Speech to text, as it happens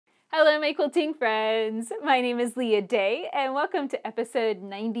Hello, my quilting friends. My name is Leah Day, and welcome to episode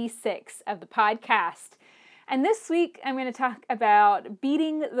 96 of the podcast. And this week, I'm going to talk about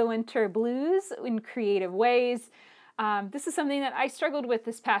beating the winter blues in creative ways. This is something that I struggled with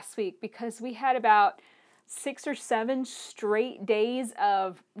this past week because we had about 6 or 7 straight days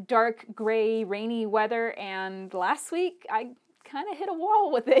of dark, gray, rainy weather, and last week I kind of hit a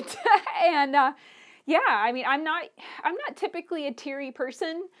wall with it. and yeah, I mean, I'm not typically a teary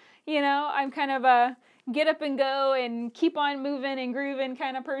person. You know, I'm kind of a get up and go and keep on moving and grooving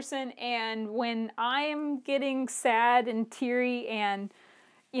kind of person. And when I'm getting sad and teary and,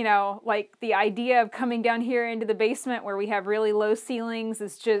 you know, like the idea of coming down here into the basement where we have really low ceilings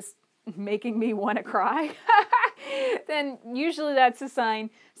is just making me want to cry, then usually that's a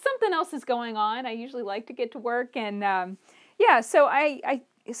sign something else is going on. I usually like to get to work. And yeah, so I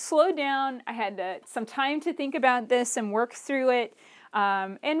slowed down. I had some time to think about this and work through it.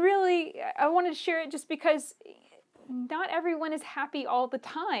 And really, I wanted to share it just because not everyone is happy all the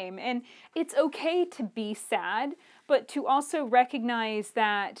time. And it's okay to be sad, but to also recognize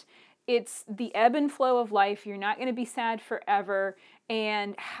that it's the ebb and flow of life. You're not going to be sad forever.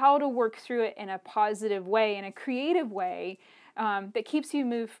 And how to work through it in a positive way, in a creative way, that keeps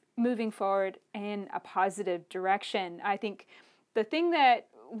you moving forward in a positive direction. I think the thing that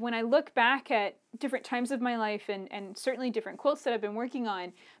when I look back at different times of my life and certainly different quilts that I've been working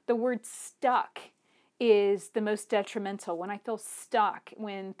on, the word stuck is the most detrimental. When I feel stuck,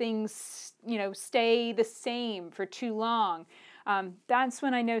 when things, you know, stay the same for too long, that's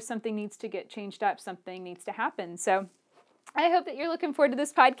when I know something needs to get changed up, something needs to happen. So I hope that you're looking forward to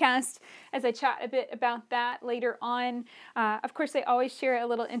this podcast as I chat a bit about that later on. Of course, I always share a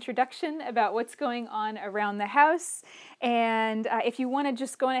little introduction about what's going on around the house. And if you want to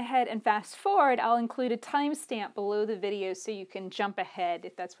just go ahead and fast forward, I'll include a timestamp below the video so you can jump ahead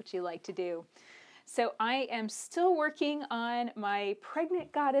if that's what you like to do. So I am still working on my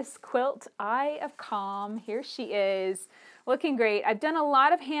Pregnant Goddess quilt, Eye of Calm. Here she is, looking great. I've done a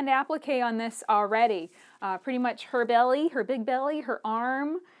lot of hand applique on this already. Pretty much her belly, her big belly, her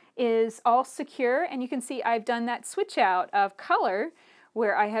arm is all secure. And you can see I've done that switch out of color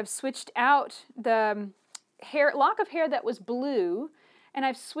where I have switched out the lock of hair that was blue, and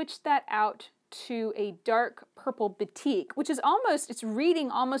I've switched that out to a dark purple batik, which is it's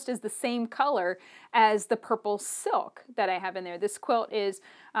reading almost as the same color as the purple silk that I have in there. This quilt is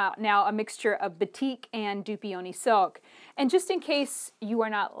now a mixture of batik and Dupioni silk. And just in case you are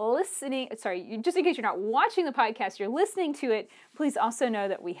not listening, just in case you're not watching the podcast, you're listening to it, please also know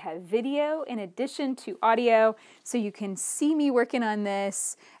that we have video in addition to audio, so you can see me working on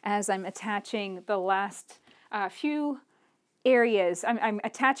this as I'm attaching the last few areas. I'm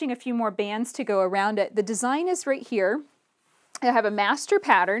attaching a few more bands to go around it. The design is right here. I have a master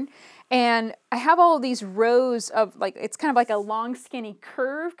pattern, and I have all of these rows of, like, it's kind of like a long skinny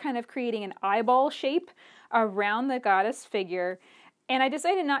curve, kind of creating an eyeball shape around the goddess figure. And I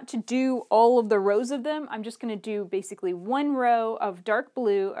decided not to do all of the rows of them. I'm just going to do basically one row of dark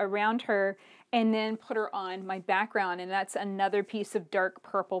blue around her and then put her on my background. And that's another piece of dark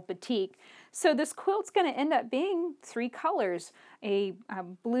purple batik. So this quilt's going to end up being 3 colors, a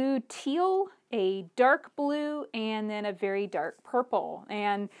blue teal, a dark blue, and then a very dark purple.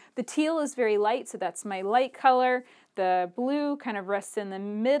 And the teal is very light, so that's my light color. The blue kind of rests in the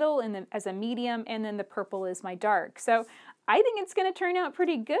middle as a medium, and then the purple is my dark. So I think it's going to turn out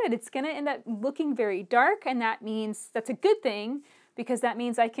pretty good. It's going to end up looking very dark, and that's a good thing, because that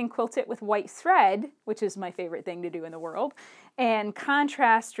means I can quilt it with white thread, which is my favorite thing to do in the world, and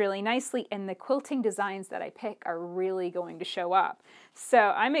contrast really nicely, and the quilting designs that I pick are really going to show up. So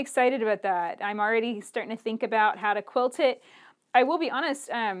I'm excited about that. I'm already starting to think about how to quilt it. I will be honest,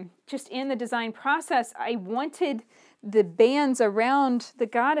 just in the design process, I wanted the bands around the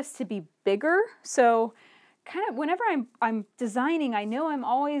goddess to be bigger. So kind of whenever I'm designing, I know I'm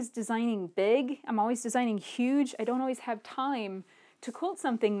always designing big. I'm always designing huge. I don't always have time to quilt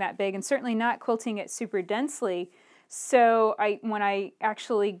something that big, and certainly not quilting it super densely. So when I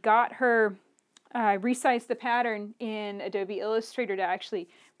actually got her, resized the pattern in Adobe Illustrator to actually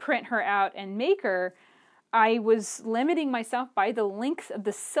print her out and make her, I was limiting myself by the length of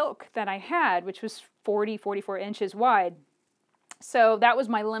the silk that I had, which was 44 inches wide. So that was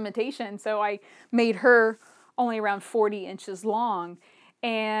my limitation. So I made her only around 40 inches long.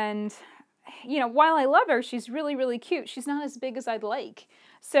 And you know, while I love her, she's really, really cute. She's not as big as I'd like.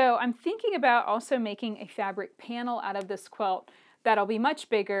 So I'm thinking about also making a fabric panel out of this quilt that'll be much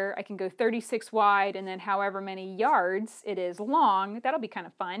bigger. I can go 36 wide and then however many yards it is long. That'll be kind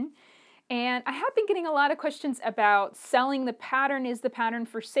of fun. And I have been getting a lot of questions about selling the pattern. Is the pattern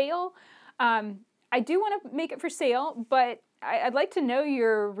for sale? I do want to make it for sale, but I'd like to know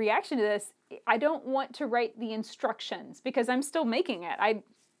your reaction to this. I don't want to write the instructions because I'm still making it. I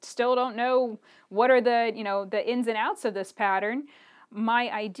still don't know what are the, the ins and outs of this pattern. My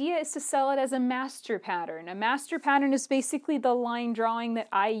idea is to sell it as a master pattern. A master pattern is basically the line drawing that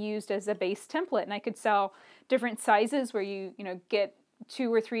I used as a base template, and I could sell different sizes where you get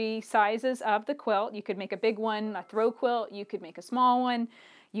 2 or 3 sizes of the quilt. You could make a big one, a throw quilt. You could make a small one.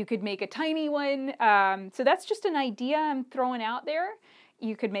 You could make a tiny one. So that's just an idea I'm throwing out there.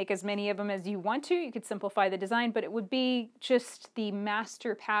 You could make as many of them as you want to. You could simplify the design, but it would be just the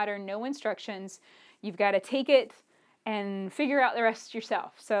master pattern, no instructions. You've got to take it and figure out the rest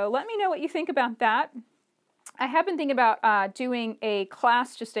yourself. So let me know what you think about that. I have been thinking about doing a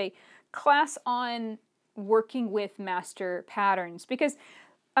class, just a class on working with master patterns, because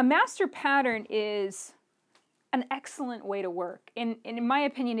a master pattern is an excellent way to work. And in my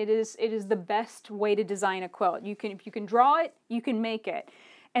opinion, it is the best way to design a quilt. If you can draw it, you can make it.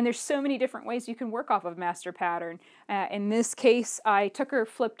 And there's so many different ways you can work off of master pattern. In this case, I took her,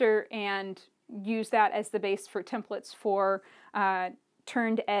 flipped her, and used that as the base for templates for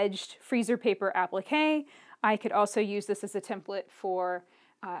turned edged freezer paper applique. I could also use this as a template for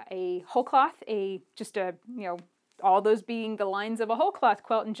a whole cloth, all those being the lines of a whole cloth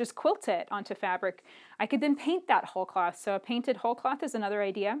quilt, and just quilt it onto fabric. I could then paint that whole cloth. So a painted whole cloth is another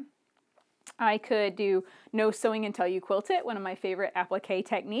idea. I could do no sewing until you quilt it, one of my favorite applique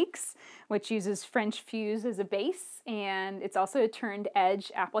techniques, which uses French fuse as a base, and it's also a turned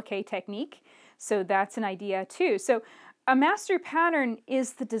edge applique technique. So that's an idea too. So a master pattern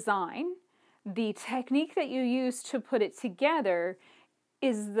is the design. The technique that you use to put it together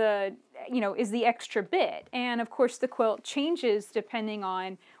is the extra bit. And of course the quilt changes depending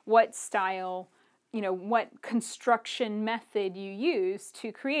on what style, what construction method you use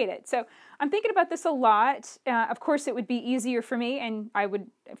to create it. So I'm thinking about this a lot. Of course it would be easier for me, and I would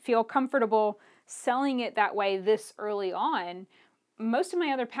feel comfortable selling it that way this early on. Most of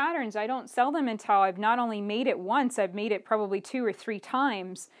my other patterns, I don't sell them until I've not only made it once, I've made it probably 2 or 3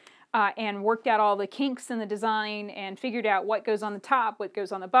 times. And worked out all the kinks in the design and figured out what goes on the top, what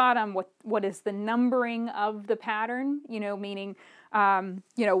goes on the bottom, what is the numbering of the pattern, meaning,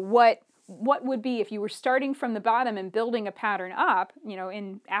 what would be if you were starting from the bottom and building a pattern up,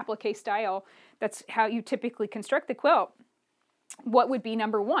 in applique style, that's how you typically construct the quilt. What would be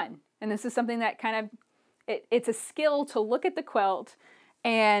number 1? And this is something that kind of, it's a skill to look at the quilt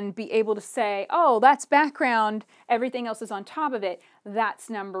and be able to say, oh, that's background, everything else is on top of it,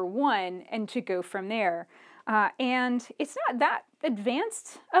 that's number 1, and to go from there. And it's not that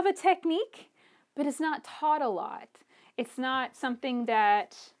advanced of a technique, but it's not taught a lot. It's not something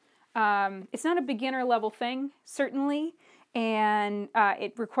that, it's not a beginner level thing, certainly, and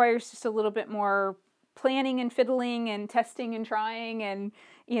it requires just a little bit more planning and fiddling and testing and trying and,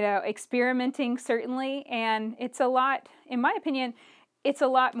 experimenting, certainly, and it's a lot, in my opinion, it's a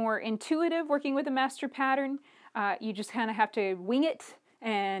lot more intuitive working with a master pattern. You just kind of have to wing it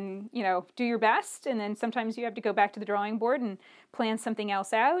and, do your best. And then sometimes you have to go back to the drawing board and plan something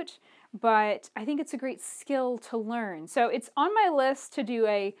else out. But I think it's a great skill to learn. So it's on my list to do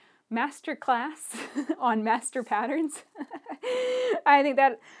a master class on master patterns. I think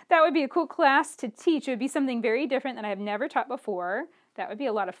that would be a cool class to teach. It would be something very different that I have never taught before. That would be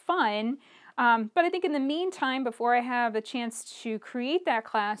a lot of fun. But I think in the meantime, before I have a chance to create that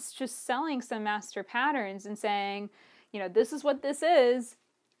class, just selling some master patterns and saying, this is what this is.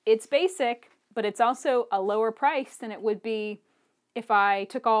 It's basic, but it's also a lower price than it would be if I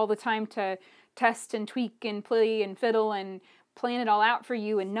took all the time to test and tweak and play and fiddle and plan it all out for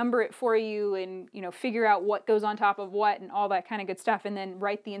you and number it for you and, figure out what goes on top of what and all that kind of good stuff, and then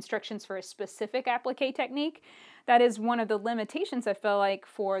write the instructions for a specific applique technique. That is one of the limitations I feel like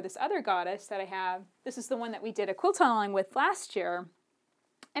for this other goddess that I have. This is the one that we did a quilt along with last year.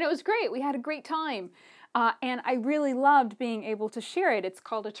 And it was great. We had a great time. And I really loved being able to share it. It's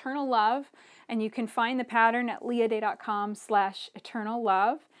called Eternal Love. And you can find the pattern at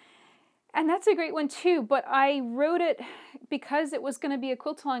leahday.com/eternallove. And that's a great one too. But I wrote it because it was going to be a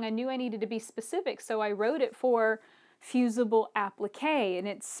quilt along. I knew I needed to be specific. So I wrote it for fusible applique, and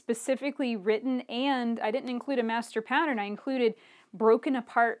it's specifically written, and I didn't include a master pattern. I included broken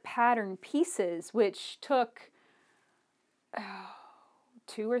apart pattern pieces, which took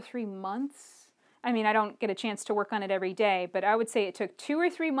 2 or 3 months. I mean, I don't get a chance to work on it every day, but I would say it took 2 or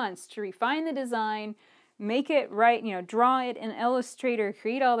 3 months to refine the design, make it right, draw it in Illustrator,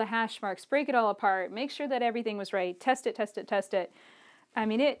 create all the hash marks, break it all apart, make sure that everything was right, test it. I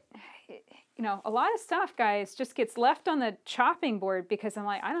mean, a lot of stuff, guys, just gets left on the chopping board because I'm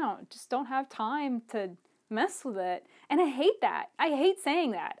like, just don't have time to mess with it. And I hate that. I hate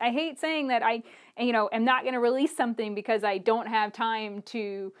saying that. I hate saying that I am not going to release something because I don't have time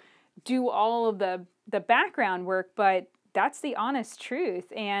to do all of the background work, but that's the honest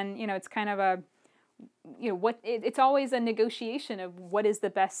truth. And, it's kind of a, it's always a negotiation of what is the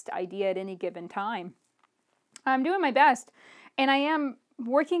best idea at any given time. I'm doing my best, and I am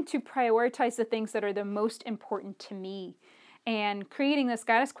working to prioritize the things that are the most important to me. And creating this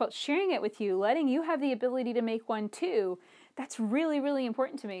goddess quilt, sharing it with you, letting you have the ability to make one too, that's really, really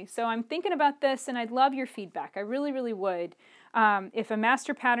important to me. So I'm thinking about this, and I'd love your feedback. I really, really would. If a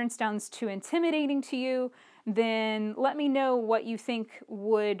master pattern sounds too intimidating to you, then let me know what you think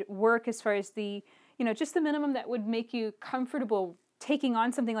would work as far as the, just the minimum that would make you comfortable taking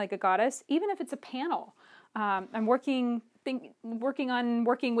on something like a goddess, even if it's a panel. I'm working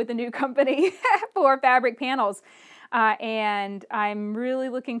with a new company for fabric panels. And I'm really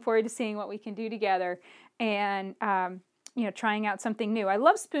looking forward to seeing what we can do together and, trying out something new. I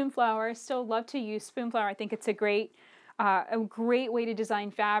love spoonflower. I still love to use spoonflower. I think it's a great way to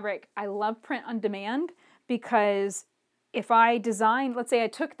design fabric. I love print on demand because if I design, let's say I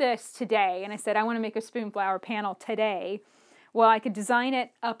took this today and I said, I want to make a spoonflower panel today. Well, I could design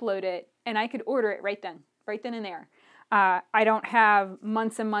it, upload it, and I could order it right then and there. I don't have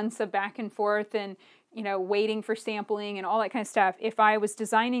months and months of back and forth and, waiting for sampling and all that kind of stuff. If I was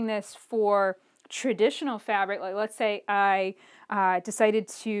designing this for traditional fabric, like let's say I decided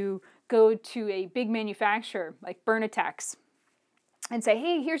to go to a big manufacturer like Bernitex and say,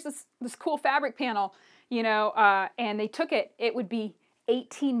 hey, here's this cool fabric panel, and they took it, it would be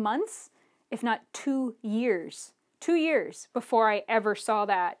 18 months, if not 2 years. 2 years before I ever saw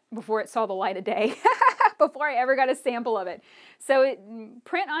that, before it saw the light of day, before I ever got a sample of it. So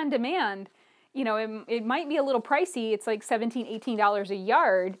print on demand, it might be a little pricey. It's like $17, $18 a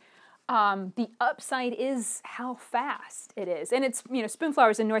yard. The upside is how fast it is. And it's,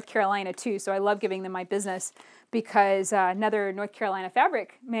 Spoonflower's in North Carolina too, so I love giving them my business because another North Carolina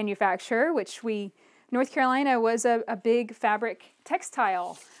fabric manufacturer, North Carolina was a big fabric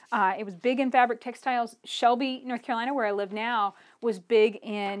textile. It was big in fabric textiles. Shelby, North Carolina, where I live now, was big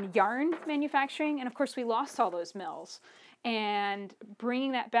in yarn manufacturing. And of course, we lost all those mills. And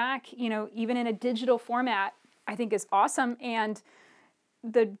bringing that back, even in a digital format, I think is awesome. And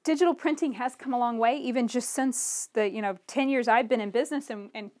the digital printing has come a long way, even just since the 10 years I've been in business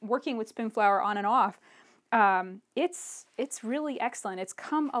and working with Spoonflower on and off. It's really excellent. It's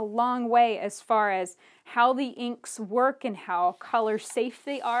come a long way as far as how the inks work and how color safe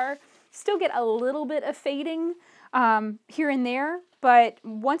they are. Still get a little bit of fading here and there, but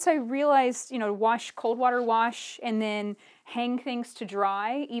once I realized, wash, cold water wash, and then hang things to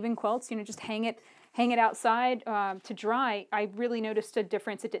dry, even quilts, just hang it outside to dry, I really noticed a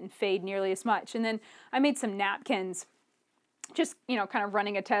difference. It didn't fade nearly as much. And then I made some napkins, just, kind of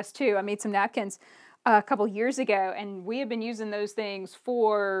running a test too. I made some napkins a couple years ago, and we have been using those things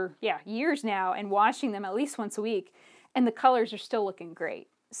for, years now and washing them at least once a week, and the colors are still looking great.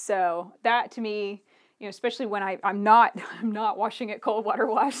 So that to me, especially when I'm not washing it cold water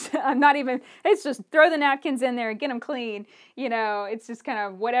wash. I'm not even, it's just throw the napkins in there and get them clean. It's just kind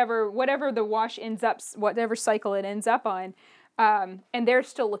of whatever the wash ends up, whatever cycle it ends up on. And they're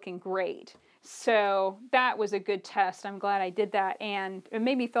still looking great. So that was a good test. I'm glad I did that. And it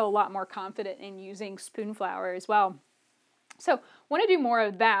made me feel a lot more confident in using Spoonflower as well. So want to do more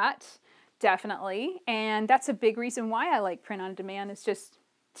of that, definitely. And that's a big reason why I like print on demand. It's just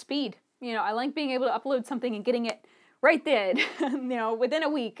speed. I like being able to upload something and getting it right then, within a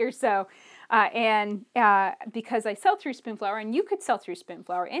week or so. Because I sell through Spoonflower, and you could sell through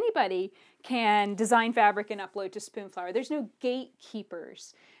Spoonflower, anybody can design fabric and upload to Spoonflower. There's no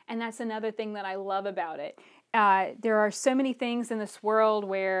gatekeepers. And that's another thing that I love about it. There are so many things in this world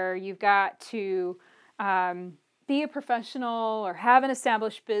where you've got to be a professional or have an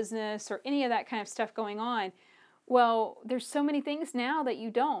established business or any of that kind of stuff going on. Well, there's so many things now that you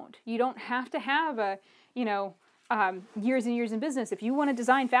don't. You don't have to have years and years in business. If you want to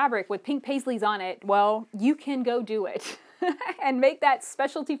design fabric with pink paisleys on it, well, you can go do it and make that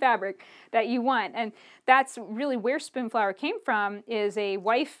specialty fabric that you want. And that's really where Spoonflower came from. Is a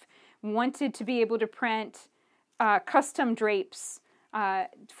wife wanted to be able to print custom drapes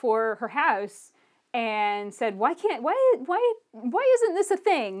for her house, and said, why isn't this a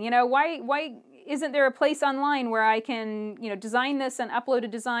thing? Why isn't there a place online where I can, design this and upload a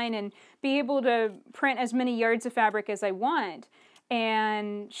design and be able to print as many yards of fabric as I want?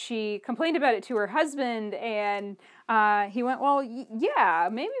 And she complained about it to her husband, and he went, well, yeah,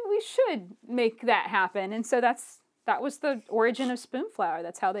 maybe we should make that happen. And so that was the origin of Spoonflower.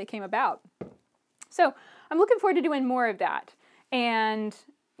 That's how they came about. So I'm looking forward to doing more of that. And,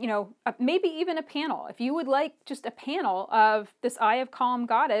 you know, maybe even a panel. If you would like just a panel of this Eye of Calm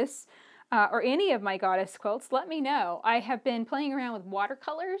goddess, or any of my goddess quilts, let me know. I have been playing around with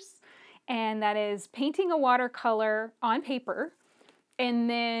watercolors, and that is painting a watercolor on paper and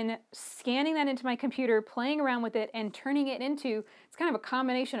then scanning that into my computer, playing around with it, and turning it into, it's kind of a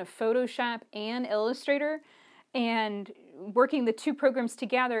combination of Photoshop and Illustrator, and working the two programs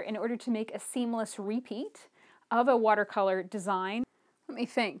together in order to make a seamless repeat of a watercolor design. Let me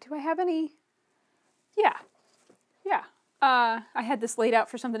think, do I have any? Yeah. I had this laid out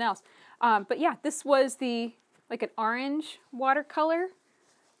for something else. But yeah, this was like an orange watercolor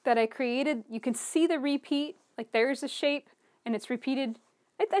that I created. You can see the repeat, like there's a shape and it's repeated.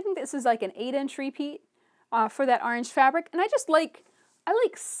 I think this is like an 8-inch repeat for that orange fabric. And I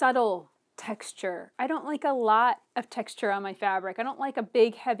like subtle texture. I don't like a lot of texture on my fabric. I don't like a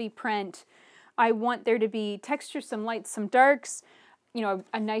big heavy print. I want there to be texture, some lights, some darks, you know,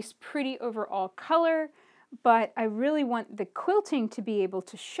 a nice pretty overall color. But I really want the quilting to be able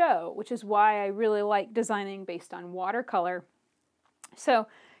to show, which is why I really like designing based on watercolor. So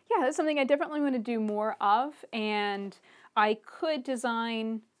yeah, that's something I definitely want to do more of, and I could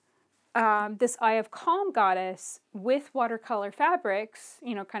design this Eye of Calm goddess with watercolor fabrics,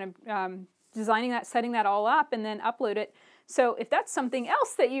 you know, kind of designing that, setting that all up, and then upload it. So if that's something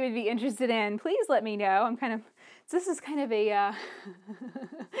else that you would be interested in, please let me know. This is kind of a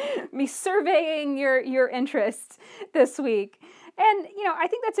me surveying your interests this week. And, you know, I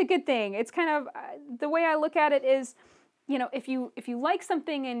think that's a good thing. It's kind of, the way I look at it is, you know, if you like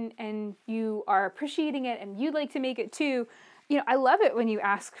something and you are appreciating it and you'd like to make it too, you know, I love it when you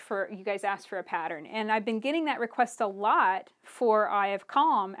guys ask for a pattern. And I've been getting that request a lot for Eye of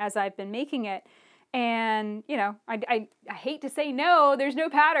Calm as I've been making it. And, you know, I hate to say no, there's no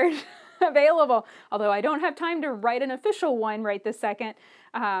pattern available, although I don't have time to write an official one right this second.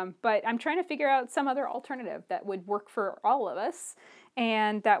 But I'm trying to figure out some other alternative that would work for all of us.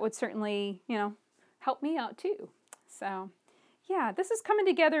 And that would certainly, you know, help me out too. So yeah, this is coming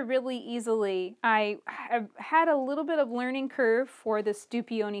together really easily. I have had a little bit of learning curve for this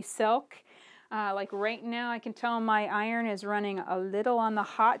Dupioni silk. Like right now I can tell my iron is running a little on the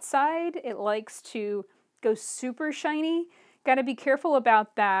hot side. It likes to go super shiny. Got to be careful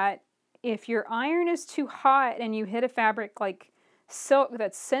about that. If your iron is too hot and you hit a fabric like silk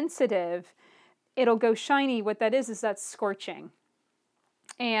that's sensitive, it'll go shiny. What that is that's scorching.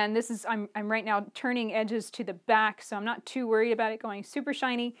 And this is, I'm right now turning edges to the back, so I'm not too worried about it going super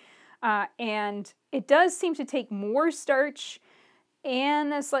shiny. And it does seem to take more starch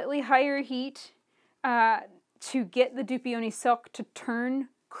and a slightly higher heat to get the Dupioni silk to turn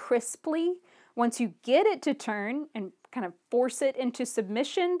crisply. Once you get it to turn and kind of force it into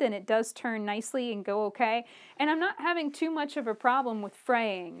submission, then it does turn nicely and go okay. And I'm not having too much of a problem with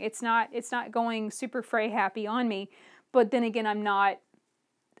fraying. It's not going super fray happy on me, but then again, I'm not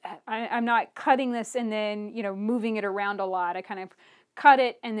cutting this and then, you know, moving it around a lot. I kind of cut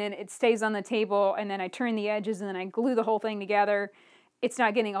it and then it stays on the table, and then I turn the edges and then I glue the whole thing together. It's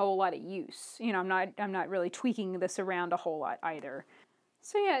not getting a whole lot of use. You know, I'm not really tweaking this around a whole lot either.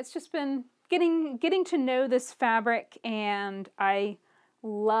 So yeah, it's just been getting to know this fabric, and I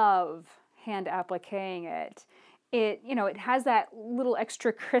love hand appliquing it. You know, it has that little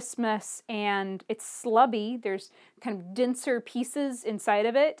extra crispness, and it's slubby. There's kind of denser pieces inside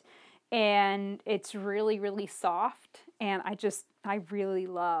of it, and it's really, really soft. And I really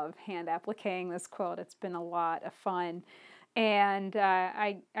love hand appliquing this quilt. It's been a lot of fun. And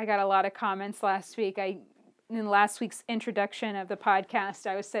I got a lot of comments last week. In last week's introduction of the podcast,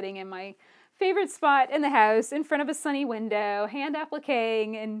 I was sitting in my favorite spot in the house in front of a sunny window, hand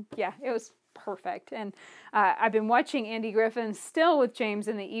appliquing, and yeah, it was perfect. And I've been watching Andy Griffin still with James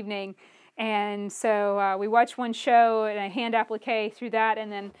in the evening, and so we watched one show and I hand applique through that,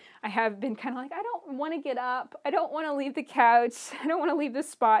 and then I have been kind of like, I don't want to get up, I don't want to leave the couch, I don't want to leave the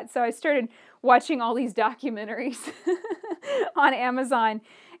spot, so I started watching all these documentaries on Amazon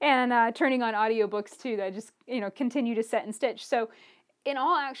and turning on audiobooks too that just, you know, continue to set and stitch. So in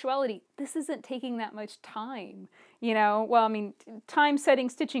all actuality, this isn't taking that much time, you know. Well, I mean, time setting,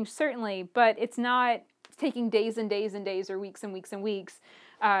 stitching certainly, but it's not taking days and days and days or weeks and weeks and weeks.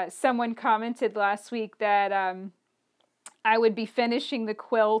 Someone commented last week that I would be finishing the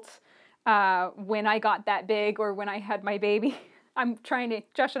quilt when I got that big or when I had my baby.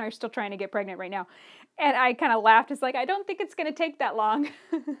 Josh and I are still trying to get pregnant right now. And I kind of laughed. It's like, I don't think it's going to take that long.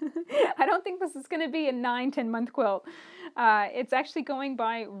 I don't think this is going to be a 9-10 month quilt. It's actually going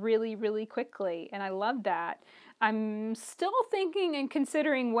by really, really quickly. And I love that. I'm still thinking and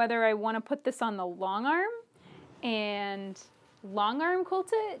considering whether I want to put this on the long arm and long arm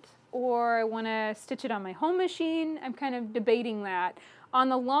quilt it, or I want to stitch it on my home machine. I'm kind of debating that. On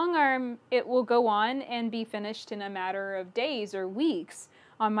the long arm, it will go on and be finished in a matter of days or weeks.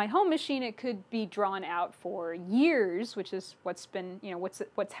 On my home machine, it could be drawn out for years, which is what's been,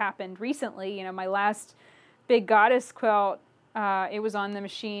 what's happened recently. My last big goddess quilt, it was on the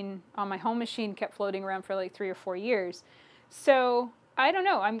machine, on my home machine, kept floating around for like 3 or 4 years. So I don't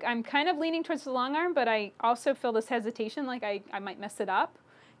know. I'm kind of leaning towards the long arm, but I also feel this hesitation, like I might mess it up,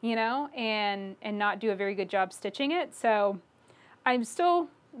 and not do a very good job stitching it. So I'm still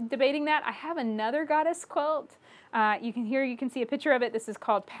debating that. I have another goddess quilt. You can see a picture of it. This is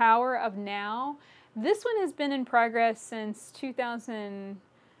called Power of Now. This one has been in progress since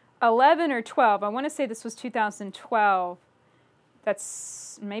 2011 or 12. I want to say this was 2012.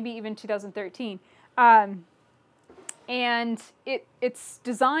 That's maybe even 2013. And it's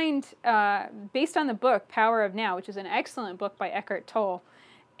designed based on the book Power of Now, which is an excellent book by Eckhart Tolle.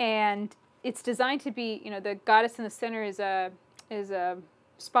 And it's designed to be, the goddess in the center is a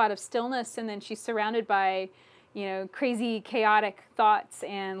spot of stillness, and then she's surrounded by crazy chaotic thoughts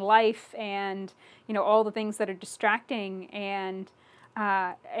and life and all the things that are distracting, and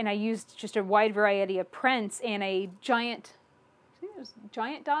I used just a wide variety of prints and a giant, I think it was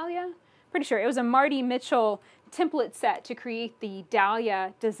giant dahlia, pretty sure it was a Marty Mitchell template set to create the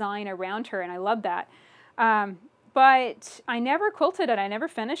dahlia design around her, and I love that. But I never quilted it. I never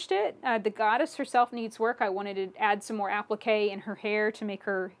finished it. The goddess herself needs work. I wanted to add some more applique in her hair to make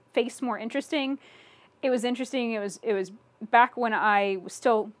her face more interesting. It was interesting. It was back when I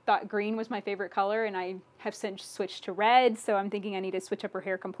still thought green was my favorite color, and I have since switched to red, so I'm thinking I need to switch up her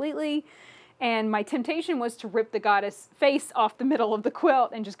hair completely. And my temptation was to rip the goddess face off the middle of the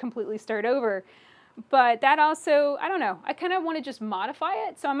quilt and just completely start over. But that also, I don't know, I kind of want to just modify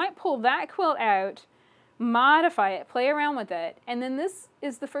it. So I might pull that quilt out, modify it, play around with it, and then this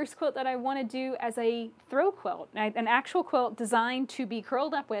is the first quilt that I want to do as a throw quilt, an actual quilt designed to be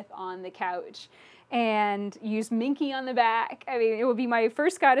curled up with on the couch and use Minky on the back. I mean, it will be my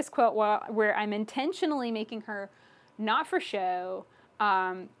first goddess quilt where I'm intentionally making her not for show,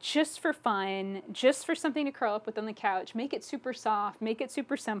 just for fun, just for something to curl up with on the couch. Make it super soft, make it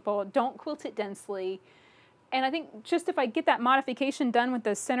super simple, don't quilt it densely. And I think just if I get that modification done with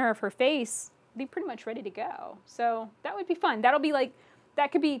the center of her face, be pretty much ready to go. So that would be fun. That'll be like,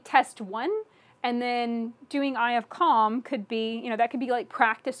 that could be test 1, and then doing Eye of Calm could be, that could be like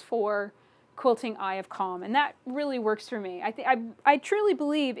practice for quilting Eye of Calm, and that really works for me. I truly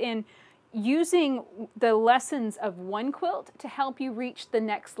believe in using the lessons of one quilt to help you reach the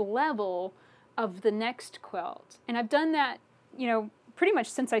next level of the next quilt. And I've done that, pretty much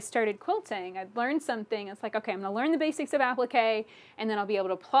since I started quilting. I've learned something. It's like, okay, I'm going to learn the basics of applique, and then I'll be able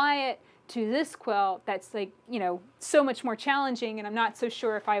to apply it to this quilt that's like, so much more challenging, and I'm not so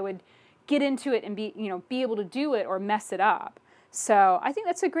sure if I would get into it and be able to do it or mess it up. So I think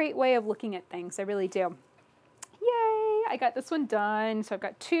that's a great way of looking at things. I really do. Yay! I got this one done. So I've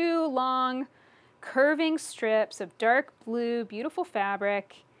got 2 long curving strips of dark blue, beautiful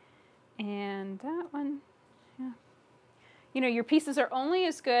fabric, and that one, yeah. Your pieces are only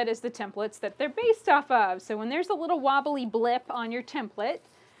as good as the templates that they're based off of. So when there's a little wobbly blip on your template,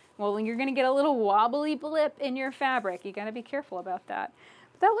 well, you're going to get a little wobbly blip in your fabric. You got to be careful about that.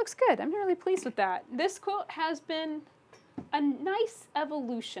 But that looks good. I'm really pleased with that. This quilt has been a nice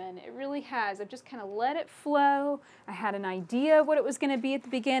evolution. It really has. I've just kind of let it flow. I had an idea of what it was going to be at the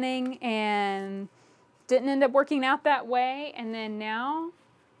beginning and didn't end up working out that way. And then now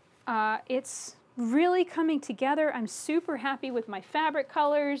it's really coming together. I'm super happy with my fabric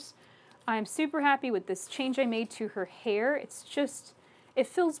colors. I'm super happy with this change I made to her hair. It's just, it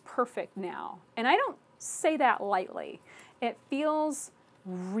feels perfect now. And I don't say that lightly. It feels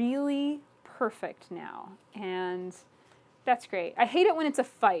really perfect now. And that's great. I hate it when it's a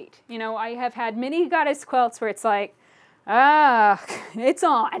fight. I have had many goddess quilts where it's like, it's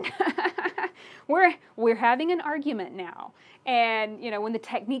on. We're having an argument now. And, when the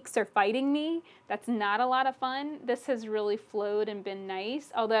techniques are fighting me, that's not a lot of fun. This has really flowed and been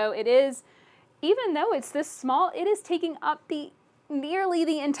nice. Although it is, even though it's this small, it is taking up nearly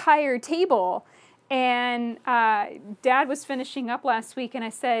the entire table. And Dad was finishing up last week, and I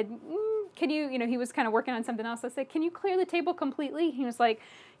said, can you, he was kind of working on something else. I said, can you clear the table completely? He was like,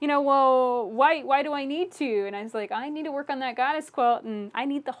 well, why do I need to? And I was like, I need to work on that goddess quilt, and I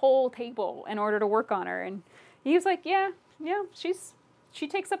need the whole table in order to work on her. And he was like, yeah, she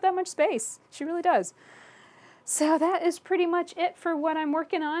takes up that much space. She really does. So that is pretty much it for what I'm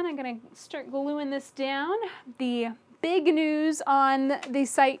working on. I'm going to start gluing this down. The big news on the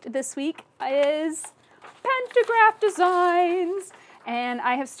site this week is pantograph designs. And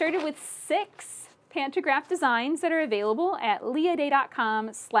I have started with 6 pantograph designs that are available at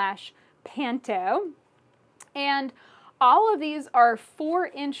leaday.com/panto. And all of these are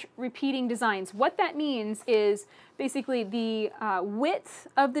 4-inch repeating designs. What that means is basically the width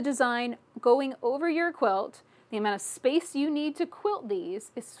of the design going over your quilt. The amount of space you need to quilt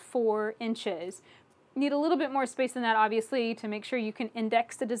these is 4 inches. You need a little bit more space than that, obviously, to make sure you can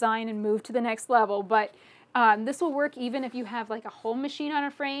index the design and move to the next level. But this will work even if you have like a home machine on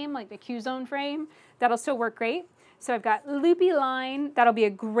a frame, like the Q-Zone frame. That'll still work great. So I've got loopy line. That'll be a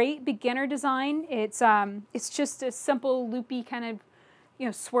great beginner design. It's just a simple loopy kind of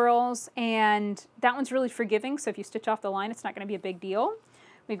swirls, and that one's really forgiving. So if you stitch off the line, it's not going to be a big deal.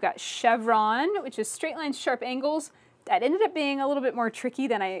 We've got chevron, which is straight lines, sharp angles. That ended up being a little bit more tricky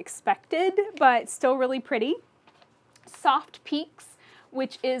than I expected, but still really pretty. Soft peaks,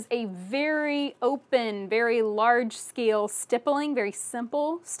 which is a very open, very large scale stippling, very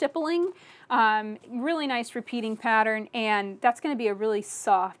simple stippling. Really nice repeating pattern, and that's going to be a really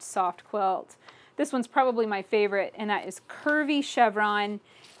soft quilt. This one's probably my favorite, and that is curvy chevron.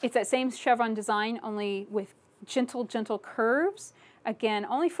 It's that same chevron design, only with gentle curves. Again,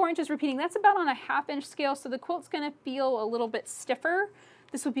 only 4 inches repeating. That's about on a 1/2 inch scale, so the quilt's going to feel a little bit stiffer.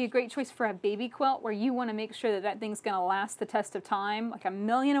 This would be a great choice for a baby quilt where you want to make sure that that thing's going to last the test of time. Like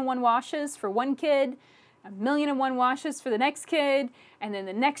 1,000,001 washes for one kid, 1,000,001 washes for the next kid, and then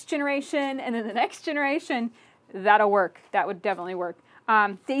the next generation, and then the next generation. That'll work. That would definitely work.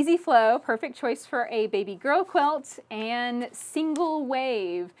 Daisy Flow, perfect choice for a baby girl quilt, and single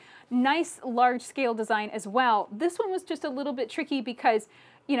wave. Nice large scale design as well. This one was just a little bit tricky because,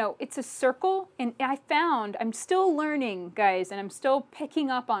 it's a circle, and I'm still learning, guys, and I'm still picking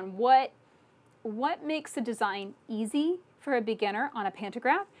up on what makes a design easy for a beginner on a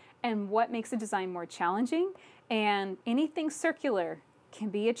pantograph and what makes a design more challenging. And anything circular can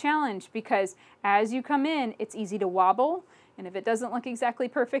be a challenge because as you come in, it's easy to wobble. And if it doesn't look exactly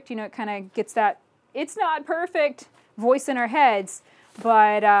perfect, it kind of gets that it's not perfect voice in our heads.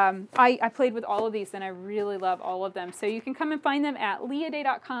 But I played with all of these, and I really love all of them. So you can come and find them at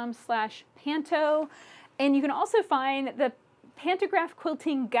leaday.com/panto. And you can also find the Pantograph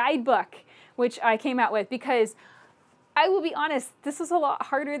Quilting Guidebook, which I came out with because I will be honest, this was a lot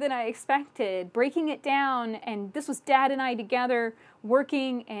harder than I expected. Breaking it down, and this was Dad and I together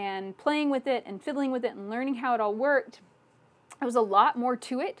working and playing with it and fiddling with it and learning how it all worked. There was a lot more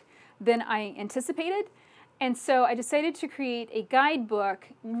to it than I anticipated. And so I decided to create a guidebook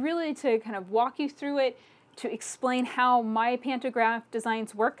really to kind of walk you through it, to explain how my pantograph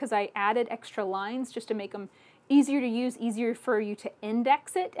designs work, because I added extra lines just to make them easier to use, easier for you to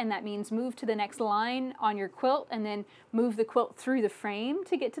index it, and that means move to the next line on your quilt and then move the quilt through the frame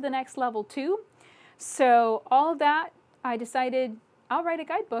to get to the next level too. So all of that, I decided I'll write a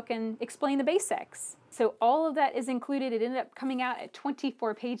guidebook and explain the basics. So all of that is included. It ended up coming out at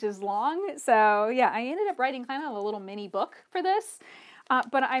 24 pages long. So yeah, I ended up writing kind of a little mini book for this,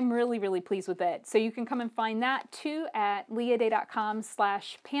 but I'm really pleased with it. So you can come and find that too at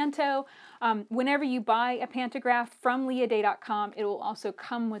leaday.com/panto. Whenever you buy a pantograph from leaday.com, it will also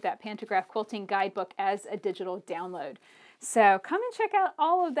come with that Pantograph Quilting Guidebook as a digital download. So come and check out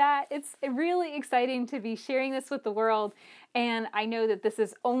all of that. It's really exciting to be sharing this with the world, and I know that this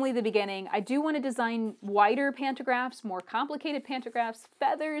is only the beginning. I do want to design wider pantographs, more complicated pantographs.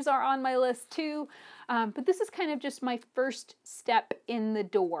 Feathers are on my list too, but this is kind of just my first step in the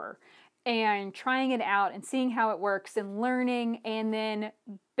door and trying it out and seeing how it works and learning, and then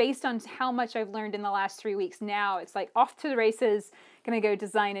based on how much I've learned in the last 3 weeks, now it's like off to the races, gonna go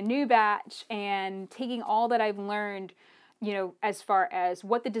design a new batch and taking all that I've learned, as far as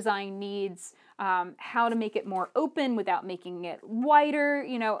what the design needs, how to make it more open without making it wider,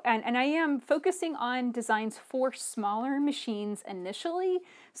 and I am focusing on designs for smaller machines initially,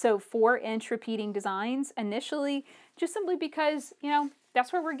 so 4-inch repeating designs initially, just simply because,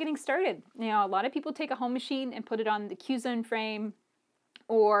 that's where we're getting started. A lot of people take a home machine and put it on the Q-Zone frame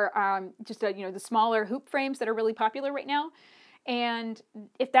or just, the smaller hoop frames that are really popular right now, and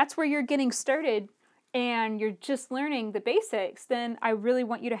if that's where you're getting started, and you're just learning the basics, then I really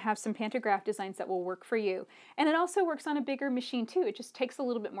want you to have some pantograph designs that will work for you. And it also works on a bigger machine too. It just takes a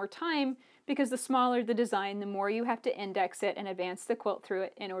little bit more time because the smaller the design, the more you have to index it and advance the quilt through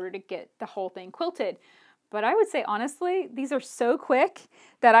it in order to get the whole thing quilted. But I would say, honestly, these are so quick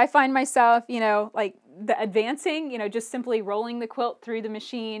that I find myself, like the advancing, just simply rolling the quilt through the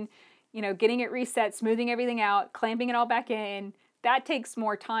machine, getting it reset, smoothing everything out, clamping it all back in. That takes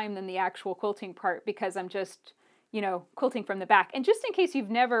more time than the actual quilting part because I'm just, quilting from the back. And just in case you've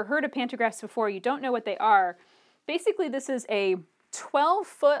never heard of pantographs before, you don't know what they are, basically this is a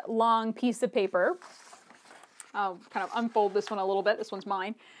 12-foot long piece of paper. I'll kind of unfold this one a little bit. This one's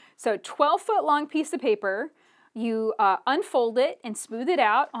mine. So 12-foot long piece of paper. You unfold it and smooth it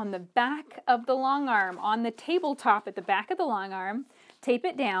out on the back of the long arm, on the tabletop at the back of the long arm, tape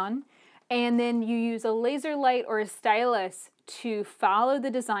it down, and then you use a laser light or a stylus to follow the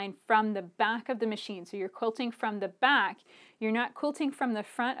design from the back of the machine. So you're quilting from the back. You're not quilting from the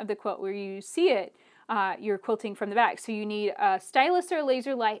front of the quilt where you see it. You're quilting from the back. So you need a stylus or a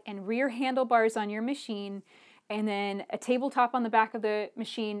laser light and rear handlebars on your machine, and then a tabletop on the back of the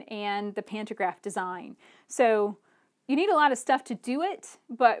machine and the pantograph design. So you need a lot of stuff to do it,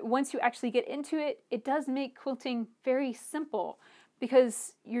 but once you actually get into it, it does make quilting very simple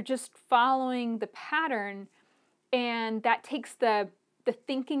because you're just following the pattern, and that takes the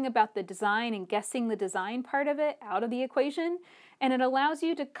thinking about the design and guessing the design part of it out of the equation, and it allows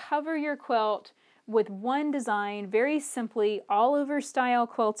you to cover your quilt with one design very simply, all over style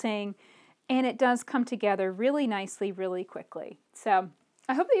quilting, and it does come together really nicely, really quickly. So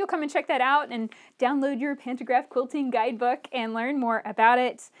I hope that you'll come and check that out and download your pantograph quilting guidebook and learn more about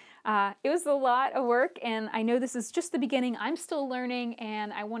it. It was a lot of work, and I know this is just the beginning. I'm still learning,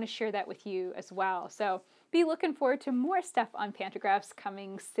 and I want to share that with you as well. So be looking forward to more stuff on pantographs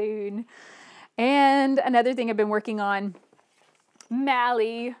coming soon. And another thing I've been working on,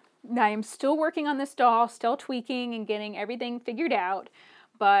 Mally. I am still working on this doll, still tweaking and getting everything figured out.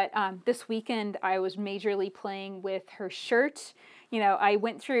 But this weekend I was majorly playing with her shirt. I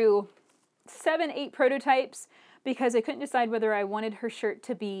went through 7, 8 prototypes because I couldn't decide whether I wanted her shirt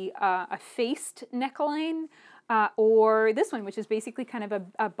to be a faced neckline or this one, which is basically kind of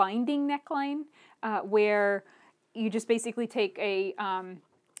a binding neckline where you just basically take a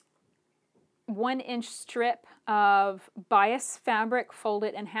 1-inch strip of bias fabric, fold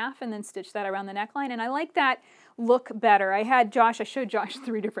it in half, and then stitch that around the neckline. And I like that look better. I showed Josh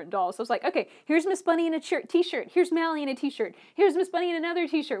 3 different dolls. So I was like, okay, here's Miss Bunny in a t-shirt. Here's Mally in a t-shirt. Here's Miss Bunny in another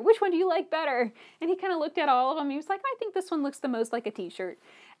t-shirt. Which one do you like better? And he kind of looked at all of them. He was like, I think this one looks the most like a t-shirt.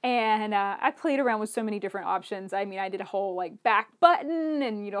 And I played around with so many different options. I mean, I did a whole like back button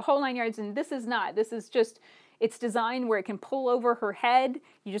and, whole 9 yards. And this is just, it's designed where it can pull over her head.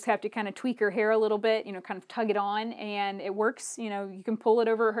 You just have to kind of tweak her hair a little bit, kind of tug it on, and it works. You can pull it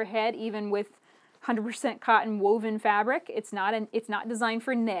over her head even with 100% cotton woven fabric. It's not designed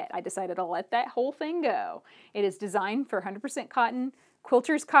for knit. I decided to let that whole thing go. It is designed for 100% cotton,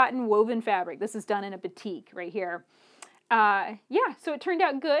 quilter's cotton woven fabric. This is done in a batik right here. Yeah, so it turned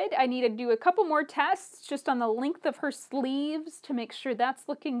out good. I need to do a couple more tests just on the length of her sleeves to make sure that's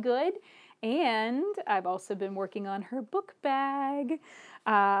looking good. And I've also been working on her book bag.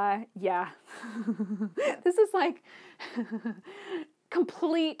 Yeah, this is like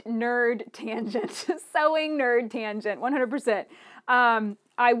complete nerd tangent, sewing nerd tangent, 100%.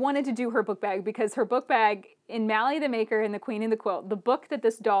 I wanted to do her book bag because her book bag in Mally the Maker and the Queen and the Quilt, the book that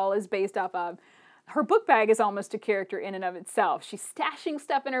this doll is based off of, her book bag is almost a character in and of itself. She's stashing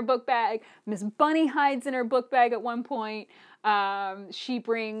stuff in her book bag. Miss Bunny hides in her book bag at one point. She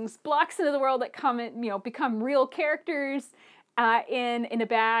brings blocks into the world that become real characters in a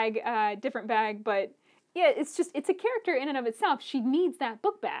bag, different bag. But yeah, it's a character in and of itself. She needs that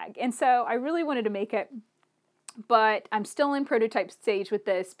book bag. And so I really wanted to make it, but I'm still in prototype stage with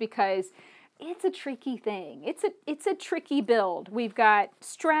this because it's a tricky thing. It's a tricky build. We've got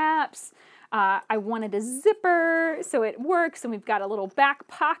straps. I wanted a zipper so it works, and we've got a little back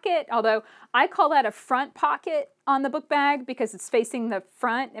pocket, although I call that a front pocket on the book bag because it's facing the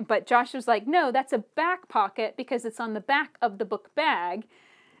front, but Josh was like, no, that's a back pocket because it's on the back of the book bag.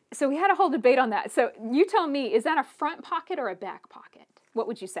 So we had a whole debate on that. So you tell me, is that a front pocket or a back pocket? What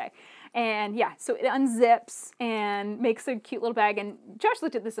would you say? And yeah, so it unzips and makes a cute little bag. And Josh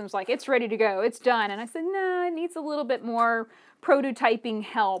looked at this and was like, it's ready to go. It's done. And I said, no, it needs a little bit more prototyping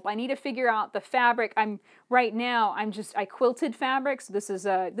help. I need to figure out the fabric. I quilted fabric. So this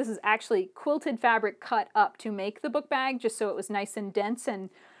is actually quilted fabric cut up to make the book bag, just so it was nice and dense and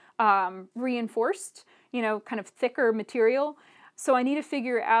reinforced, kind of thicker material. So I need to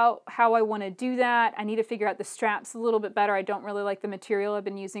figure out how I want to do that. I need to figure out the straps a little bit better. I don't really like the material I've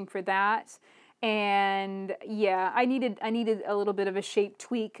been using for that. And yeah, I needed a little bit of a shape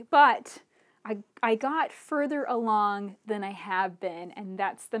tweak, but I got further along than I have been, and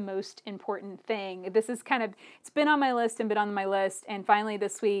that's the most important thing. This is kind of, it's been on my list and been on my list, and finally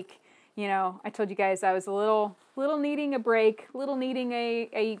this week, you know, I told you guys I was a little needing a break, needing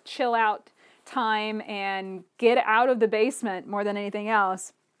a chill out time and get out of the basement more than anything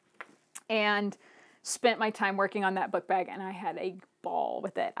else, and spent my time working on that book bag, and I had a ball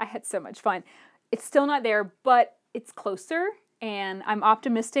with it. I had so much fun. It's still not there, but it's closer, and I'm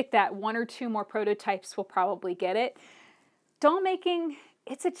optimistic that 1 or 2 more prototypes will probably get it. Doll making,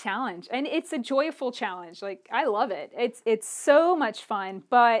 it's a challenge, and it's a joyful challenge. Like, I love it. It's so much fun,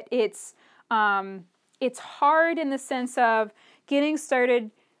 but it's hard in the sense of getting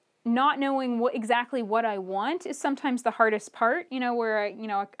started. Not knowing exactly what I want is sometimes the hardest part, you know, where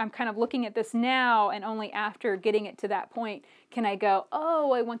I'm kind of looking at this now, and only after getting it to that point can I go,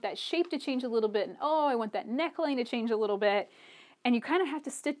 oh, I want that shape to change a little bit, and oh, I want that neckline to change a little bit. And you kind of have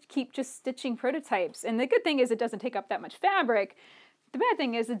to keep just stitching prototypes. And the good thing is it doesn't take up that much fabric. The bad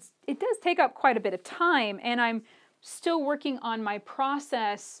thing is it does take up quite a bit of time, and I'm still working on my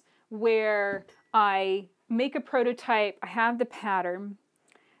process where I make a prototype, I have the pattern,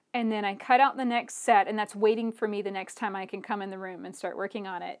 and then I cut out the next set, and that's waiting for me the next time I can come in the room and start working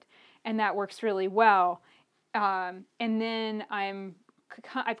on it. And that works really well. And then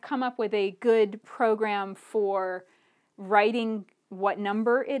I've come up with a good program for writing what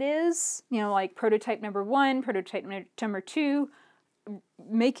number it is, you know, like prototype number 1, prototype number 2,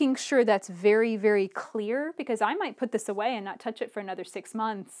 making sure that's very, very clear, because I might put this away and not touch it for another 6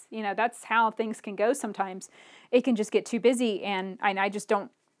 months. You know, that's how things can go sometimes. It can just get too busy, and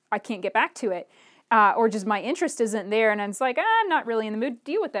I can't get back to it, or just my interest isn't there, and it's like, I'm not really in the mood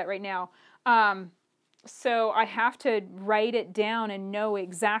to deal with that right now. So I have to write it down and know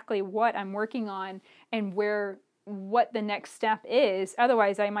exactly what I'm working on and what the next step is.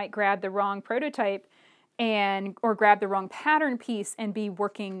 Otherwise, I might grab the wrong prototype or grab the wrong pattern piece and be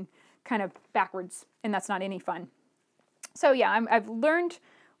working kind of backwards, and that's not any fun. So yeah, I've learned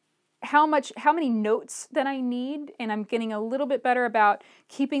how many notes that I need, and I'm getting a little bit better about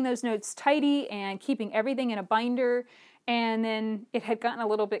keeping those notes tidy and keeping everything in a binder. And then it had gotten a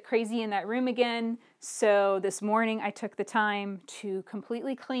little bit crazy in that room again, so this morning I took the time to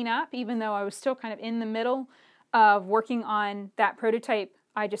completely clean up, even though I was still kind of in the middle of working on that prototype.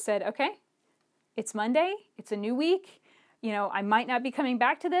 I just said, okay, it's Monday, it's a new week, you know, I might not be coming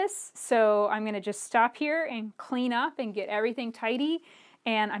back to this, so I'm going to just stop here and clean up and get everything tidy.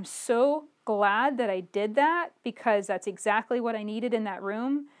 And I'm so glad that I did that, because that's exactly what I needed in that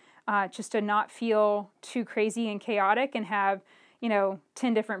room, just to not feel too crazy and chaotic and have, you know,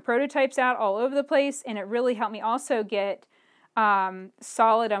 10 different prototypes out all over the place. And it really helped me also get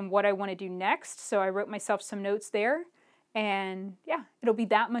solid on what I want to do next. So I wrote myself some notes there, and yeah, it'll be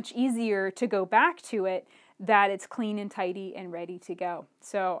that much easier to go back to it, that it's clean and tidy and ready to go.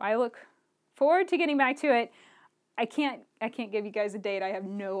 So I look forward to getting back to it. I can't give you guys a date. I have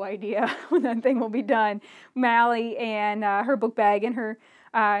no idea when that thing will be done. Mally and her book bag and her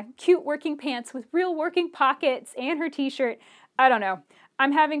cute working pants with real working pockets and her t-shirt. I don't know.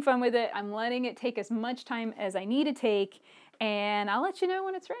 I'm having fun with it. I'm letting it take as much time as I need to take, and I'll let you know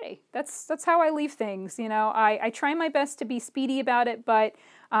when it's ready. That's how I leave things. You know, I try my best to be speedy about it, but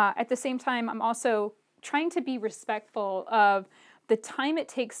at the same time, I'm also trying to be respectful of the time it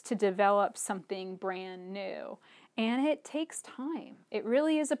takes to develop something brand new. And it takes time. It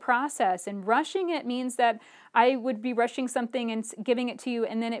really is a process. And rushing it means that I would be rushing something and giving it to you,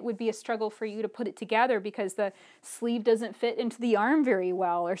 and then it would be a struggle for you to put it together because the sleeve doesn't fit into the arm very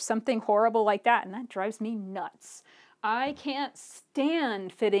well or something horrible like that. And that drives me nuts. I can't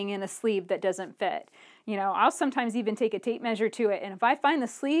stand fitting in a sleeve that doesn't fit. You know, I'll sometimes even take a tape measure to it, and if I find the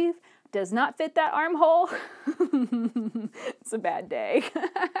sleeve does not fit that armhole, it's a bad day.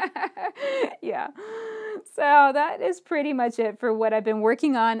 Yeah. So that is pretty much it for what I've been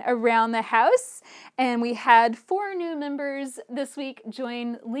working on around the house. And we had 4 new members this week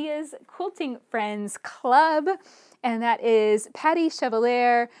join Leah's Quilting Friends Club. And that is Patty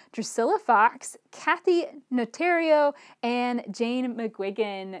Chevalier, Drusilla Fox, Kathy Notario, and Jane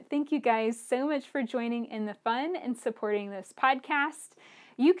McGuigan. Thank you guys so much for joining in the fun and supporting this podcast.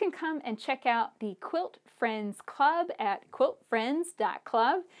 You can come and check out the Quilt Friends Club at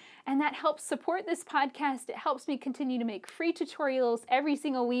quiltfriends.club, and that helps support this podcast. It helps me continue to make free tutorials every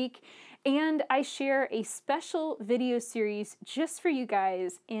single week, and I share a special video series just for you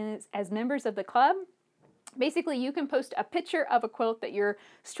guys as members of the club. Basically, you can post a picture of a quilt that you're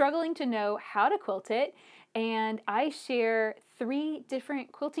struggling to know how to quilt it, and I share 3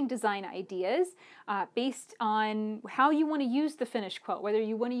 different quilting design ideas based on how you want to use the finished quilt, whether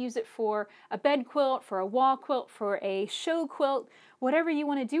you want to use it for a bed quilt, for a wall quilt, for a show quilt, whatever you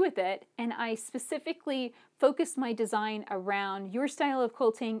want to do with it. And I specifically focus my design around your style of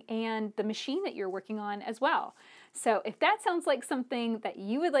quilting and the machine that you're working on as well. So if that sounds like something that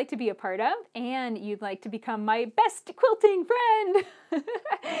you would like to be a part of and you'd like to become my best quilting friend,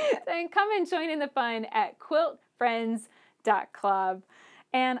 then come and join in the fun at quiltfriends.club.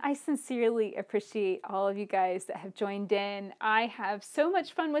 And I sincerely appreciate all of you guys that have joined in. I have so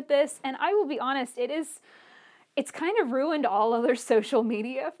much fun with this, and I will be honest, it's kind of ruined all other social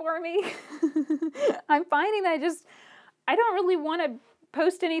media for me. I'm finding that I don't really want to